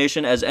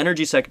confirmation as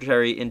Energy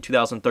Secretary in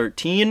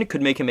 2013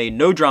 could make him a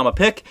no-drama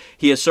pick.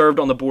 He has served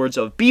on the boards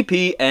of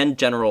BP and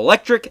General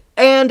Electric,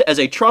 and as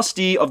a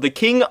trustee of the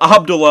King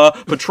Abdullah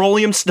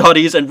Petroleum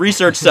Studies and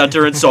Research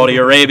Center in Saudi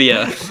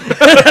Arabia.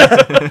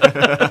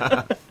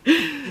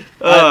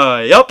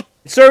 Yep.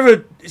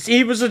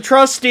 He was a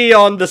trustee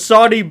on the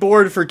Saudi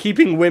board for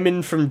keeping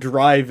women from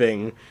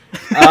driving.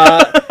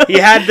 He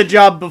had the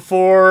job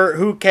before.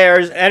 Who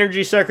cares?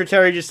 Energy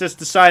Secretary just has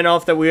to sign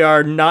off that we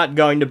are not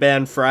going to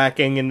ban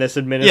fracking in this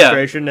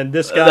administration, and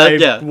this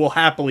guy will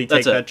happily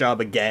take that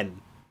job again.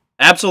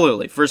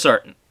 Absolutely, for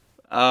certain.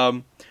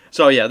 That's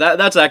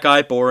that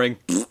guy. Boring.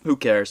 Who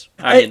cares?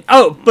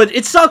 But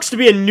it sucks to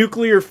be a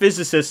nuclear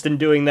physicist and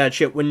doing that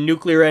shit when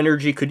nuclear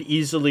energy could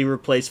easily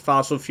replace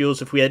fossil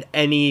fuels if we had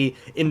any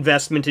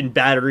investment in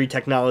battery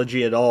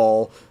technology at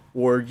all,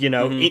 or,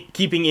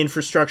 keeping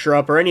infrastructure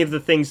up, or any of the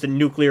things that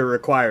nuclear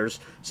requires.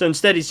 So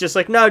instead he's just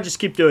like, no, just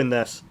keep doing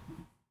this.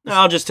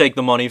 I'll just take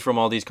the money from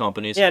all these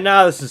companies. Yeah,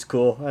 this is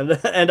cool.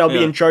 And I'll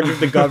be in charge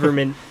of the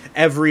government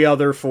every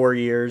other 4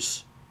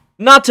 years.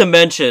 Not to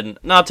mention,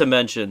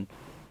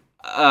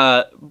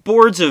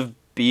 boards of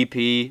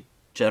BP,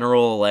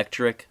 General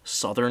Electric,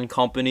 Southern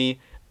Company,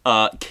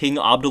 King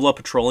Abdullah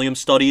Petroleum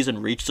Studies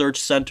and Research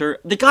Center.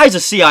 The guy's a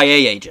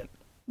CIA agent.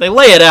 They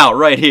lay it out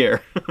right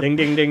here. Ding,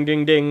 ding, ding,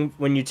 ding, ding.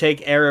 When you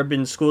take Arab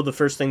in school, the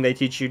first thing they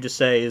teach you to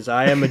say is,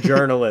 I am a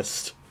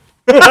journalist.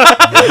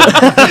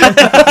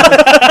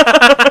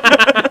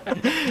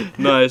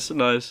 Nice.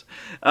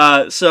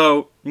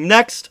 So,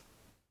 next,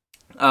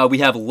 we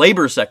have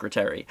Labor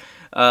Secretary.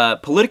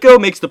 Politico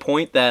makes the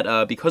point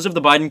that because of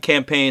the Biden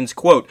campaign's,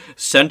 quote,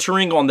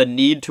 centering on the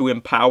need to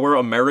empower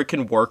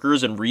American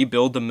workers and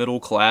rebuild the middle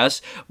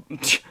class,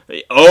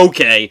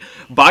 okay,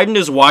 Biden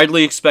is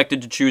widely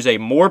expected to choose a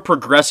more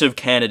progressive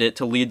candidate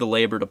to lead the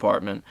Labor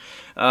Department.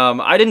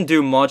 I didn't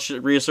do much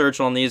research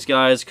on these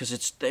guys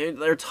because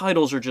their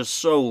titles are just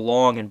so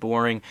long and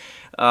boring.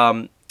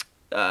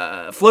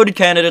 Floated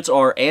candidates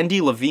are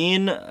Andy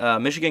Levine,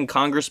 Michigan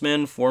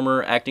congressman,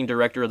 former acting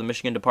director of the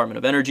Michigan Department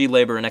of Energy,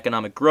 Labor, and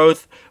Economic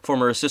Growth,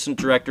 former assistant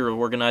director of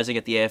organizing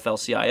at the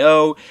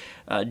AFL-CIO,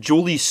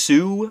 Julie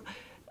Su,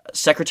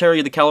 secretary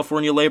of the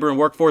California Labor and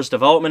Workforce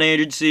Development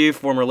Agency,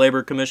 former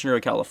labor commissioner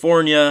of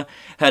California,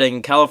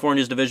 heading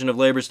California's Division of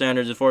Labor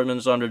Standards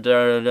Enforcement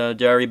under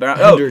Jerry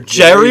Brown.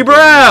 Jerry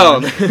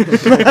Brown!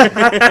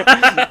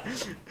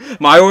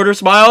 My order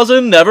smiles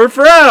and never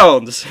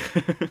frowns.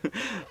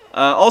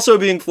 Also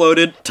being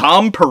floated,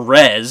 Tom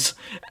Perez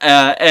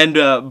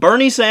and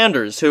Bernie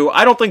Sanders, who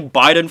I don't think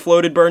Biden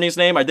floated Bernie's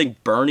name. I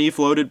think Bernie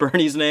floated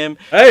Bernie's name.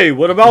 Hey,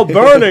 what about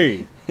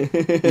Bernie?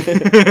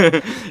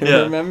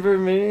 Yeah. Remember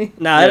me?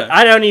 Nah, Yeah.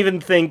 I don't even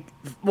think...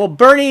 Well,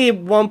 Bernie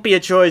won't be a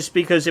choice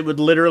because it would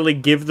literally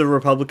give the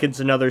Republicans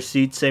another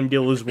seat. Same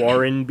deal as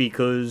Warren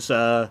because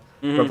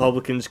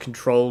Republicans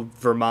controlled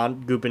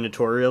Vermont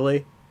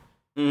gubernatorially.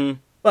 Mm-hmm.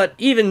 But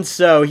even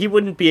so, he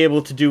wouldn't be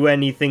able to do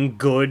anything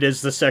good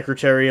as the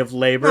Secretary of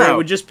Labor. No. It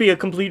would just be a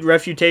complete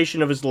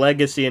refutation of his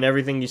legacy and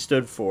everything he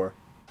stood for.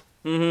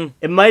 Mm-hmm.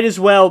 It might as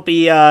well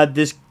be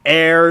this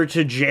heir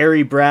to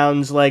Jerry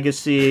Brown's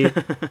legacy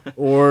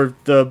or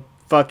the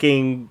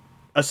fucking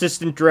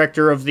assistant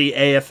director of the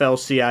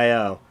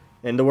AFL-CIO.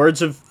 In the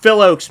words of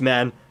Phil Oakes,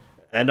 man,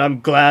 and I'm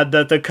glad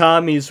that the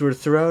commies were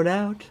thrown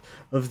out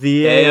of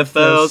the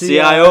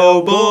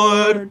AFL-CIO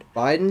board.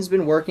 Biden's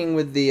been working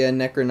with the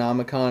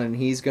Necronomicon, and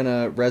he's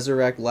gonna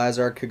resurrect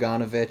Lazar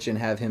Kaganovich and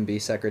have him be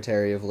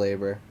Secretary of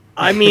Labor.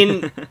 I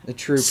mean, The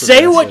true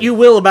say what progressive. you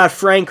will about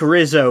Frank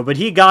Rizzo, but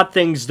he got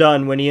things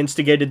done when he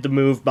instigated the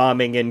move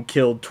bombing and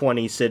killed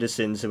 20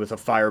 citizens with a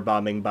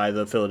firebombing by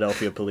the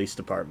Philadelphia Police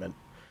Department.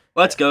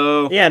 Let's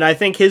go. Yeah, and I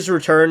think his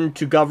return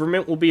to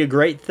government will be a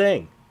great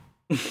thing.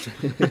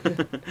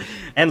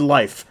 And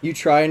life. You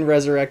try and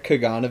resurrect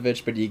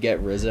Kaganovich, but you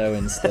get Rizzo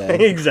instead.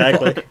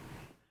 Exactly.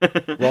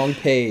 Wrong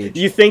page.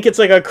 You think it's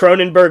like a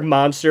Cronenberg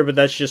monster, but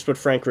that's just what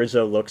Frank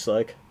Rizzo looks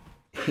like.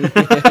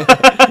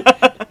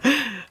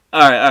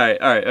 All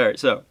right.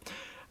 So,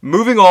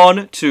 moving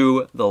on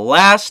to the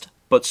last,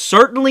 but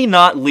certainly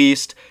not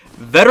least,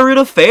 Veteran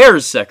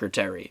Affairs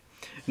Secretary.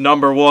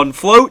 Number one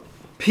float,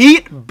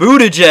 Pete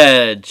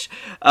Buttigieg,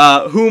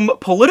 whom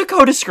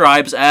Politico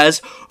describes as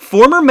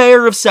former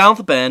mayor of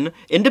South Bend,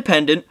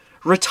 independent,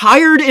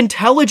 retired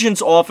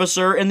intelligence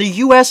officer in the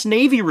U.S.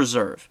 Navy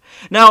Reserve.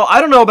 Now,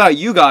 I don't know about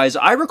you guys,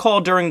 I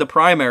recall during the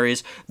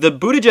primaries, the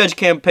Buttigieg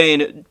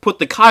campaign put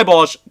the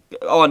kibosh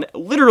on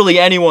literally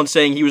anyone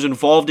saying he was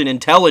involved in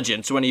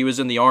intelligence when he was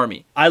in the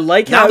Army. I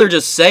like Now how... they're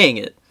just saying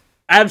it.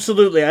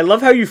 Absolutely. I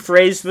love how you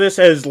phrase this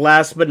as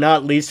last but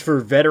not least for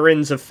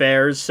Veterans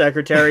Affairs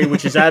Secretary,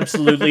 which is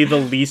absolutely the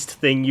least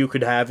thing you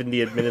could have in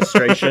the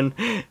administration.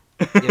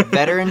 Yeah,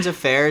 Veterans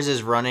Affairs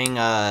is running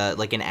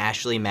like an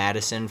Ashley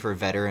Madison for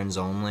veterans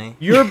only.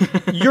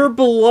 You're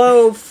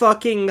below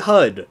fucking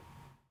HUD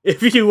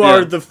if you are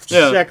Yeah. the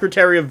Yeah.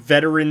 Secretary of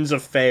Veterans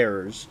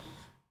Affairs.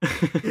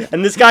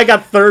 And this guy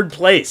got third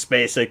place,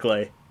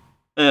 basically.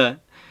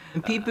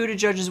 And Pete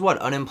Buttigieg is what,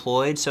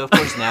 unemployed? So of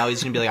course now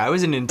he's gonna be like, I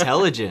was in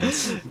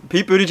intelligence.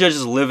 Pete Buttigieg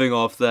is living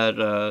off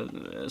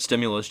that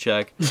stimulus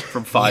check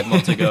from 5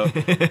 months ago.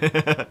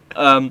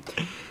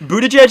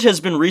 Buttigieg has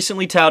been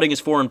recently touting his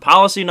foreign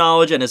policy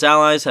knowledge, and his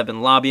allies have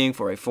been lobbying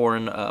for a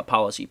foreign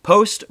policy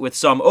post, with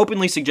some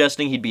openly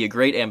suggesting he'd be a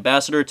great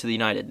ambassador to the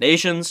United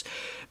Nations.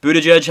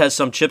 Buttigieg has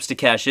some chips to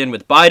cash in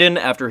with Biden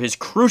after his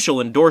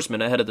crucial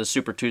endorsement ahead of the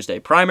Super Tuesday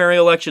primary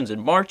elections in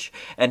March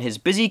and his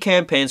busy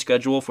campaign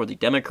schedule for the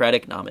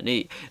Democratic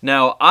nominee.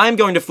 Now, I'm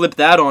going to flip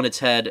that on its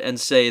head and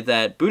say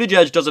that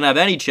Buttigieg doesn't have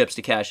any chips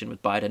to cash in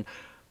with Biden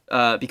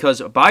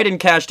because Biden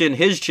cashed in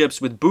his chips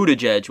with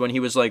Buttigieg when he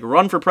was like,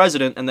 run for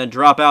president and then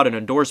drop out and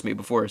endorse me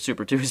before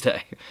Super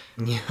Tuesday.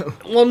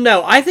 Well,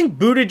 no, I think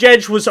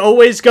Buttigieg was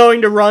always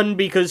going to run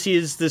because he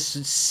has this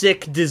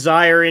sick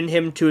desire in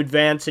him to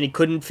advance and he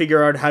couldn't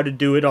figure out how to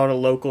do it on a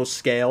local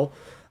scale.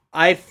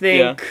 I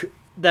think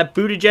that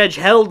Buttigieg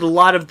held a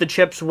lot of the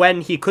chips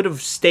when he could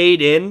have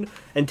stayed in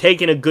and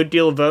taken a good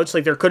deal of votes.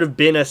 Like, there could have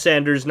been a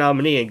Sanders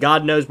nominee, and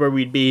God knows where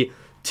we'd be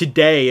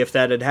today if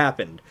that had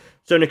happened.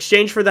 So in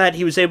exchange for that,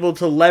 he was able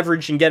to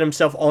leverage and get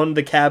himself on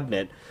the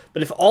cabinet.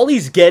 But if all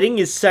he's getting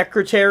is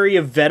Secretary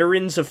of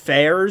Veterans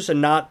Affairs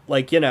and not,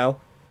 like, you know,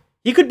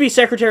 he could be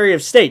Secretary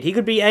of State. He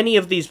could be any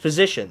of these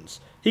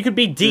positions. He could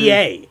be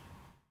DA.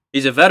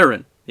 He's a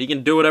veteran. He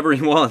can do whatever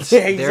he wants.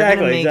 They're gonna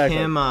exactly. make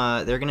him.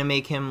 They're gonna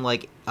make him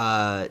like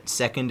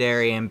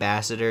secondary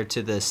ambassador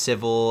to the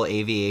Civil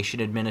Aviation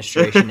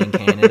Administration in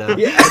Canada.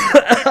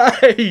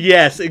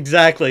 Yes,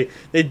 exactly.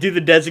 They do the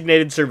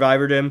designated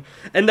survivor to him,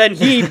 and then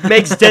he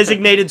makes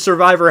designated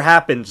survivor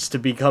happens to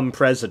become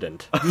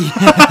president.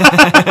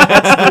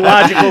 That's the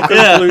logical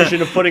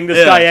conclusion of putting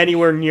this guy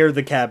anywhere near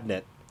the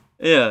cabinet.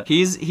 Yeah.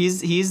 He's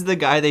the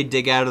guy they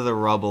dig out of the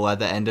rubble at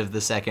the end of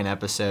the second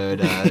episode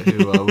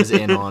who was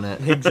in on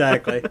it.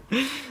 Exactly.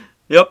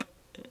 Yep.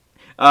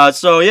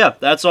 So yeah,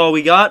 that's all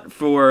we got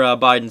for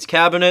Biden's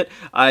cabinet.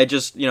 I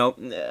just,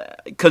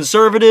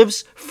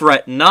 conservatives,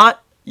 fret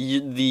not.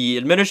 The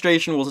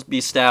administration will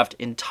be staffed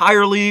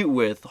entirely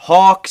with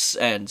hawks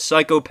and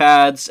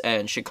psychopaths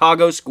and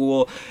Chicago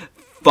school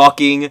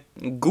fucking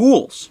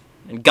ghouls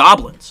and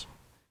goblins.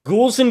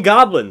 Ghouls and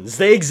goblins,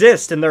 they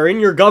exist, and they're in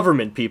your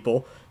government,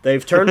 people.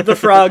 They've turned the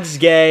frogs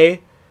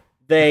gay.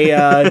 They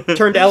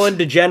turned Ellen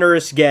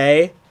DeGeneres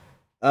gay.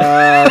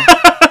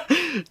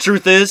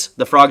 Truth is,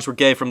 the frogs were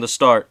gay from the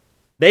start.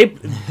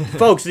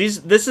 Folks,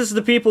 this is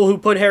the people who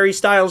put Harry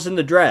Styles in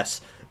the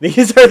dress.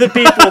 These are the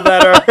people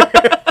that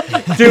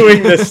are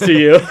doing this to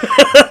you.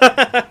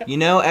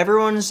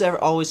 Everyone's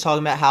always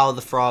talking about how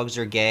the frogs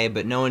are gay,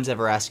 but no one's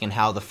ever asking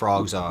how the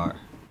frogs are.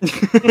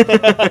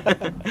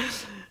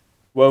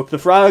 Woke, the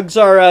frogs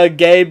are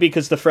gay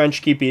because the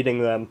French keep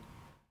eating them.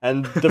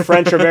 And the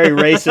French are very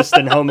racist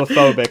and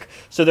homophobic.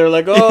 So they're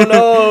like, oh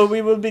no,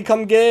 we will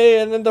become gay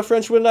and then the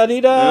French will not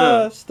eat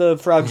us. The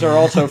frogs are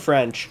also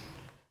French.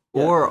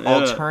 Or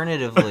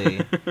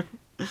alternatively,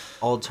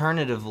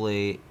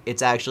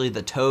 it's actually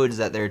the toads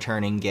that they're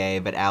turning gay,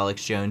 but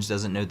Alex Jones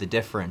doesn't know the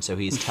difference, so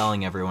he's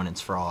telling everyone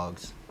it's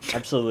frogs.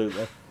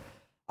 Absolutely.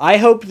 I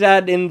hope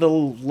that in the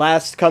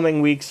last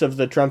coming weeks of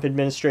the Trump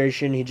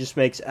administration, he just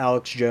makes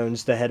Alex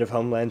Jones the head of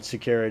Homeland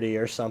Security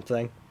or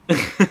something.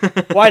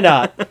 Why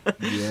not?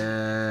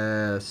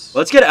 Yes.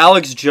 Let's get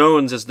Alex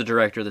Jones as the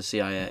director of the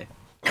CIA.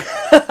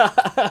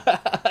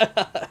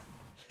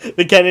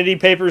 The Kennedy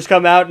papers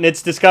come out and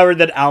it's discovered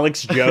that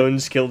Alex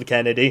Jones killed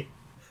Kennedy.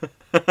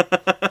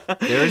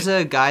 There's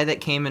a guy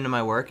that came into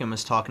my work and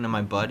was talking to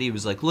my buddy. He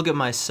was like, look at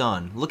my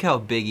son. Look how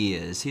big he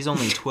is. He's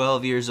only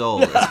 12 years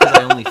old. It's because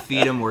I only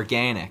feed him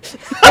organic.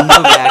 And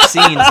no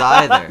vaccines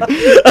either.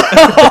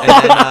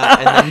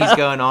 And then he's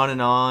going on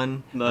and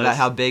on about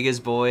how big his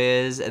boy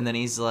is. And then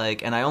he's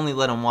like, and I only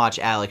let him watch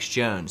Alex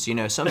Jones.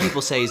 Some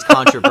people say he's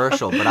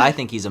controversial, but I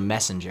think he's a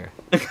messenger.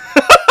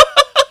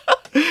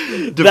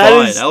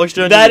 Divine. Alex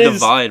Jones is a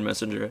divine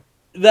messenger.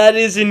 That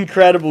is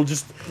incredible.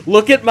 Just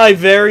look at my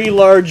very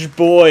large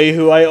boy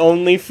who I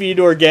only feed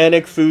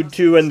organic food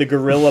to and the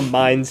gorilla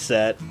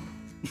mindset.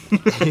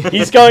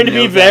 He's going to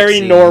be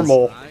very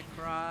normal.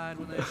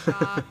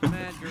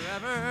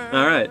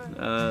 All right.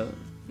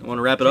 Want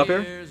to wrap it up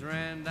here?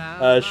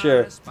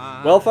 Sure.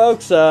 Well,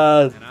 folks,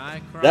 that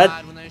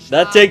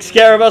takes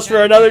care of us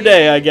for another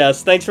day, I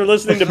guess. Thanks for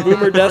listening to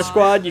Boomer Death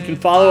Squad. You can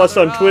follow us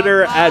on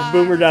Twitter at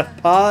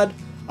BoomerDeathPod.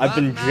 I've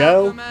been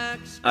Joe.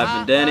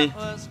 I've been Danny.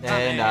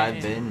 And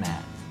I've been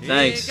Matt.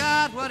 Thanks.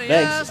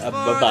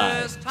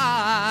 Bye-bye.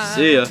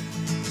 See ya.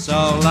 So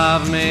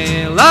love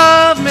me,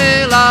 love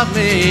me, love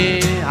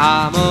me.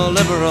 I'm a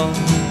liberal.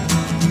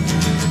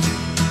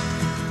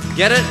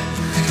 Get it?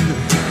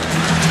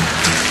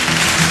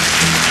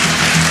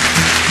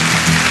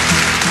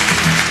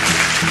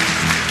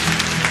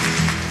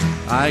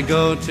 I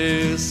go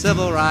to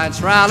civil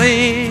rights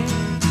rallies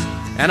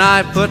and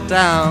I put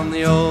down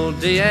the old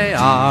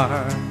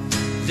DAR.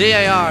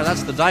 DAR,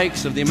 that's the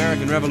dykes of the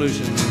American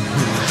Revolution.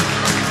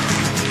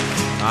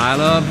 I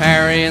love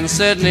Harry and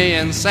Sidney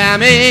and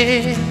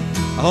Sammy.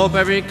 I hope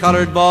every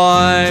colored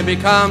boy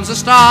becomes a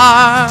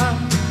star.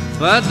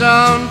 But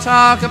don't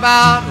talk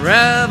about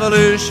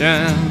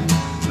revolution.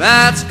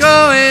 That's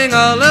going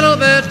a little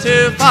bit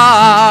too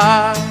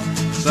far.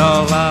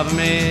 So love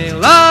me,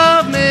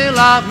 love me,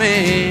 love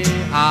me.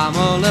 I'm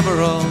a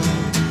liberal.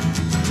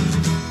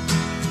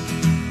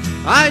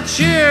 I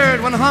cheered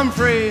when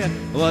Humphrey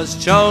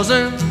was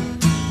chosen,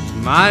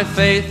 my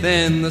faith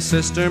in the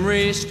system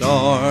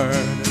restored.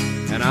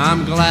 And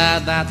I'm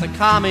glad that the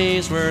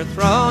commies were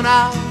thrown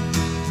out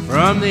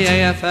from the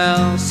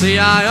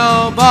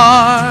AFL-CIO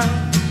board.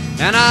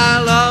 And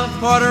I love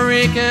Puerto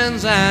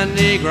Ricans and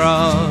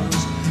Negroes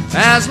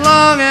as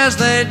long as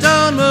they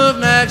don't move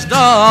next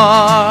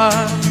door.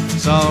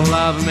 So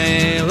love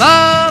me,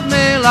 love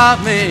me,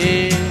 love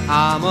me.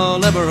 I'm a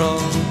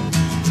liberal.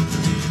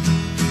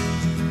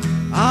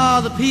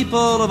 Ah, the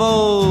people of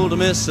old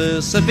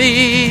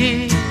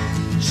Mississippi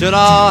should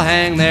all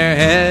hang their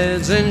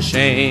heads in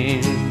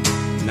shame.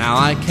 Now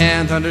I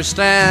can't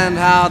understand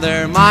how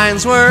their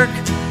minds work.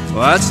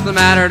 What's the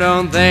matter,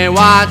 don't they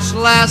watch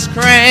Les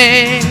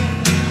Crane?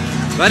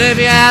 But if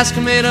you ask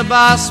me to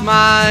bus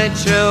my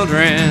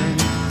children,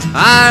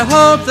 I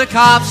hope the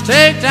cops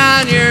take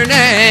down your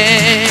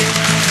name.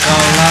 So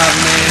love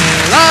me,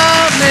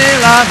 love me,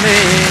 love me.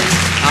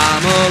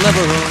 I'm a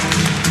liberal.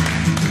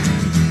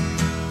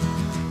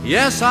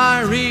 Yes,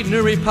 I read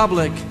New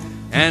Republic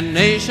and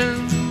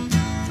Nation.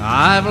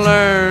 I've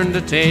learned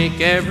to take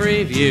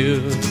every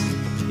view.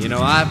 You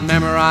know, I've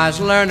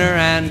memorized Lerner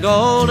and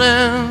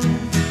Golden.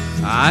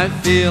 I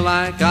feel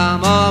like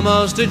I'm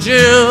almost a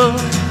Jew.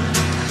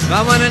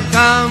 But when it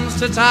comes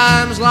to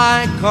times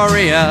like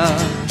Korea,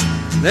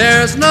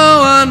 there's no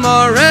one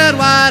more red,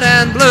 white,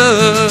 and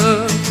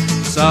blue.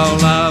 So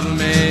love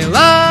me,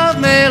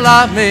 love me,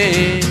 love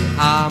me,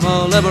 I'm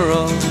a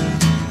liberal.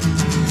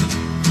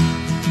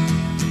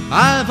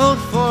 I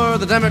vote for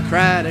the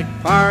Democratic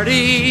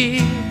Party.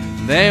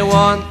 They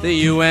want the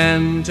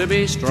UN to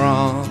be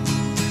strong.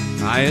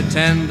 I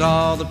attend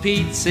all the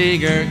Pete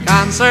Seeger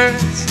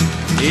concerts.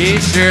 He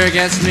sure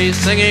gets me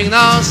singing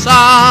those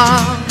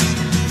songs.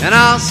 And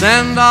I'll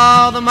send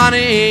all the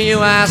money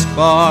you ask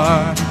for,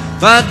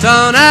 but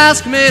don't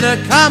ask me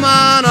to come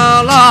on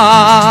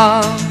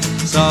along.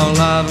 So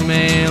love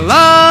me,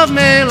 love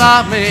me,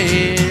 love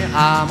me,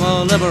 I'm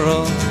a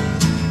liberal.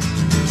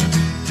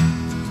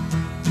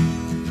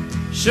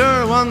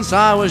 Sure, once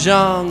I was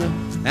young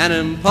and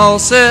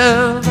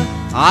impulsive,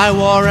 I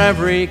wore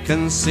every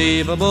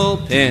conceivable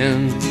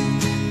pin.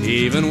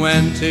 Even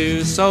went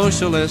to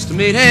socialist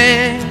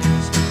meetings,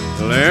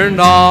 learned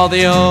all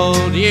the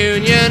old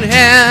Union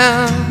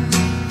hymns.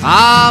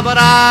 Ah, but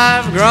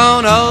I've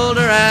grown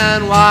older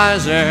and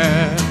wiser,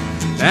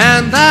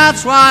 and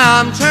that's why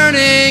I'm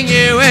turning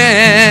you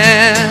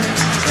in.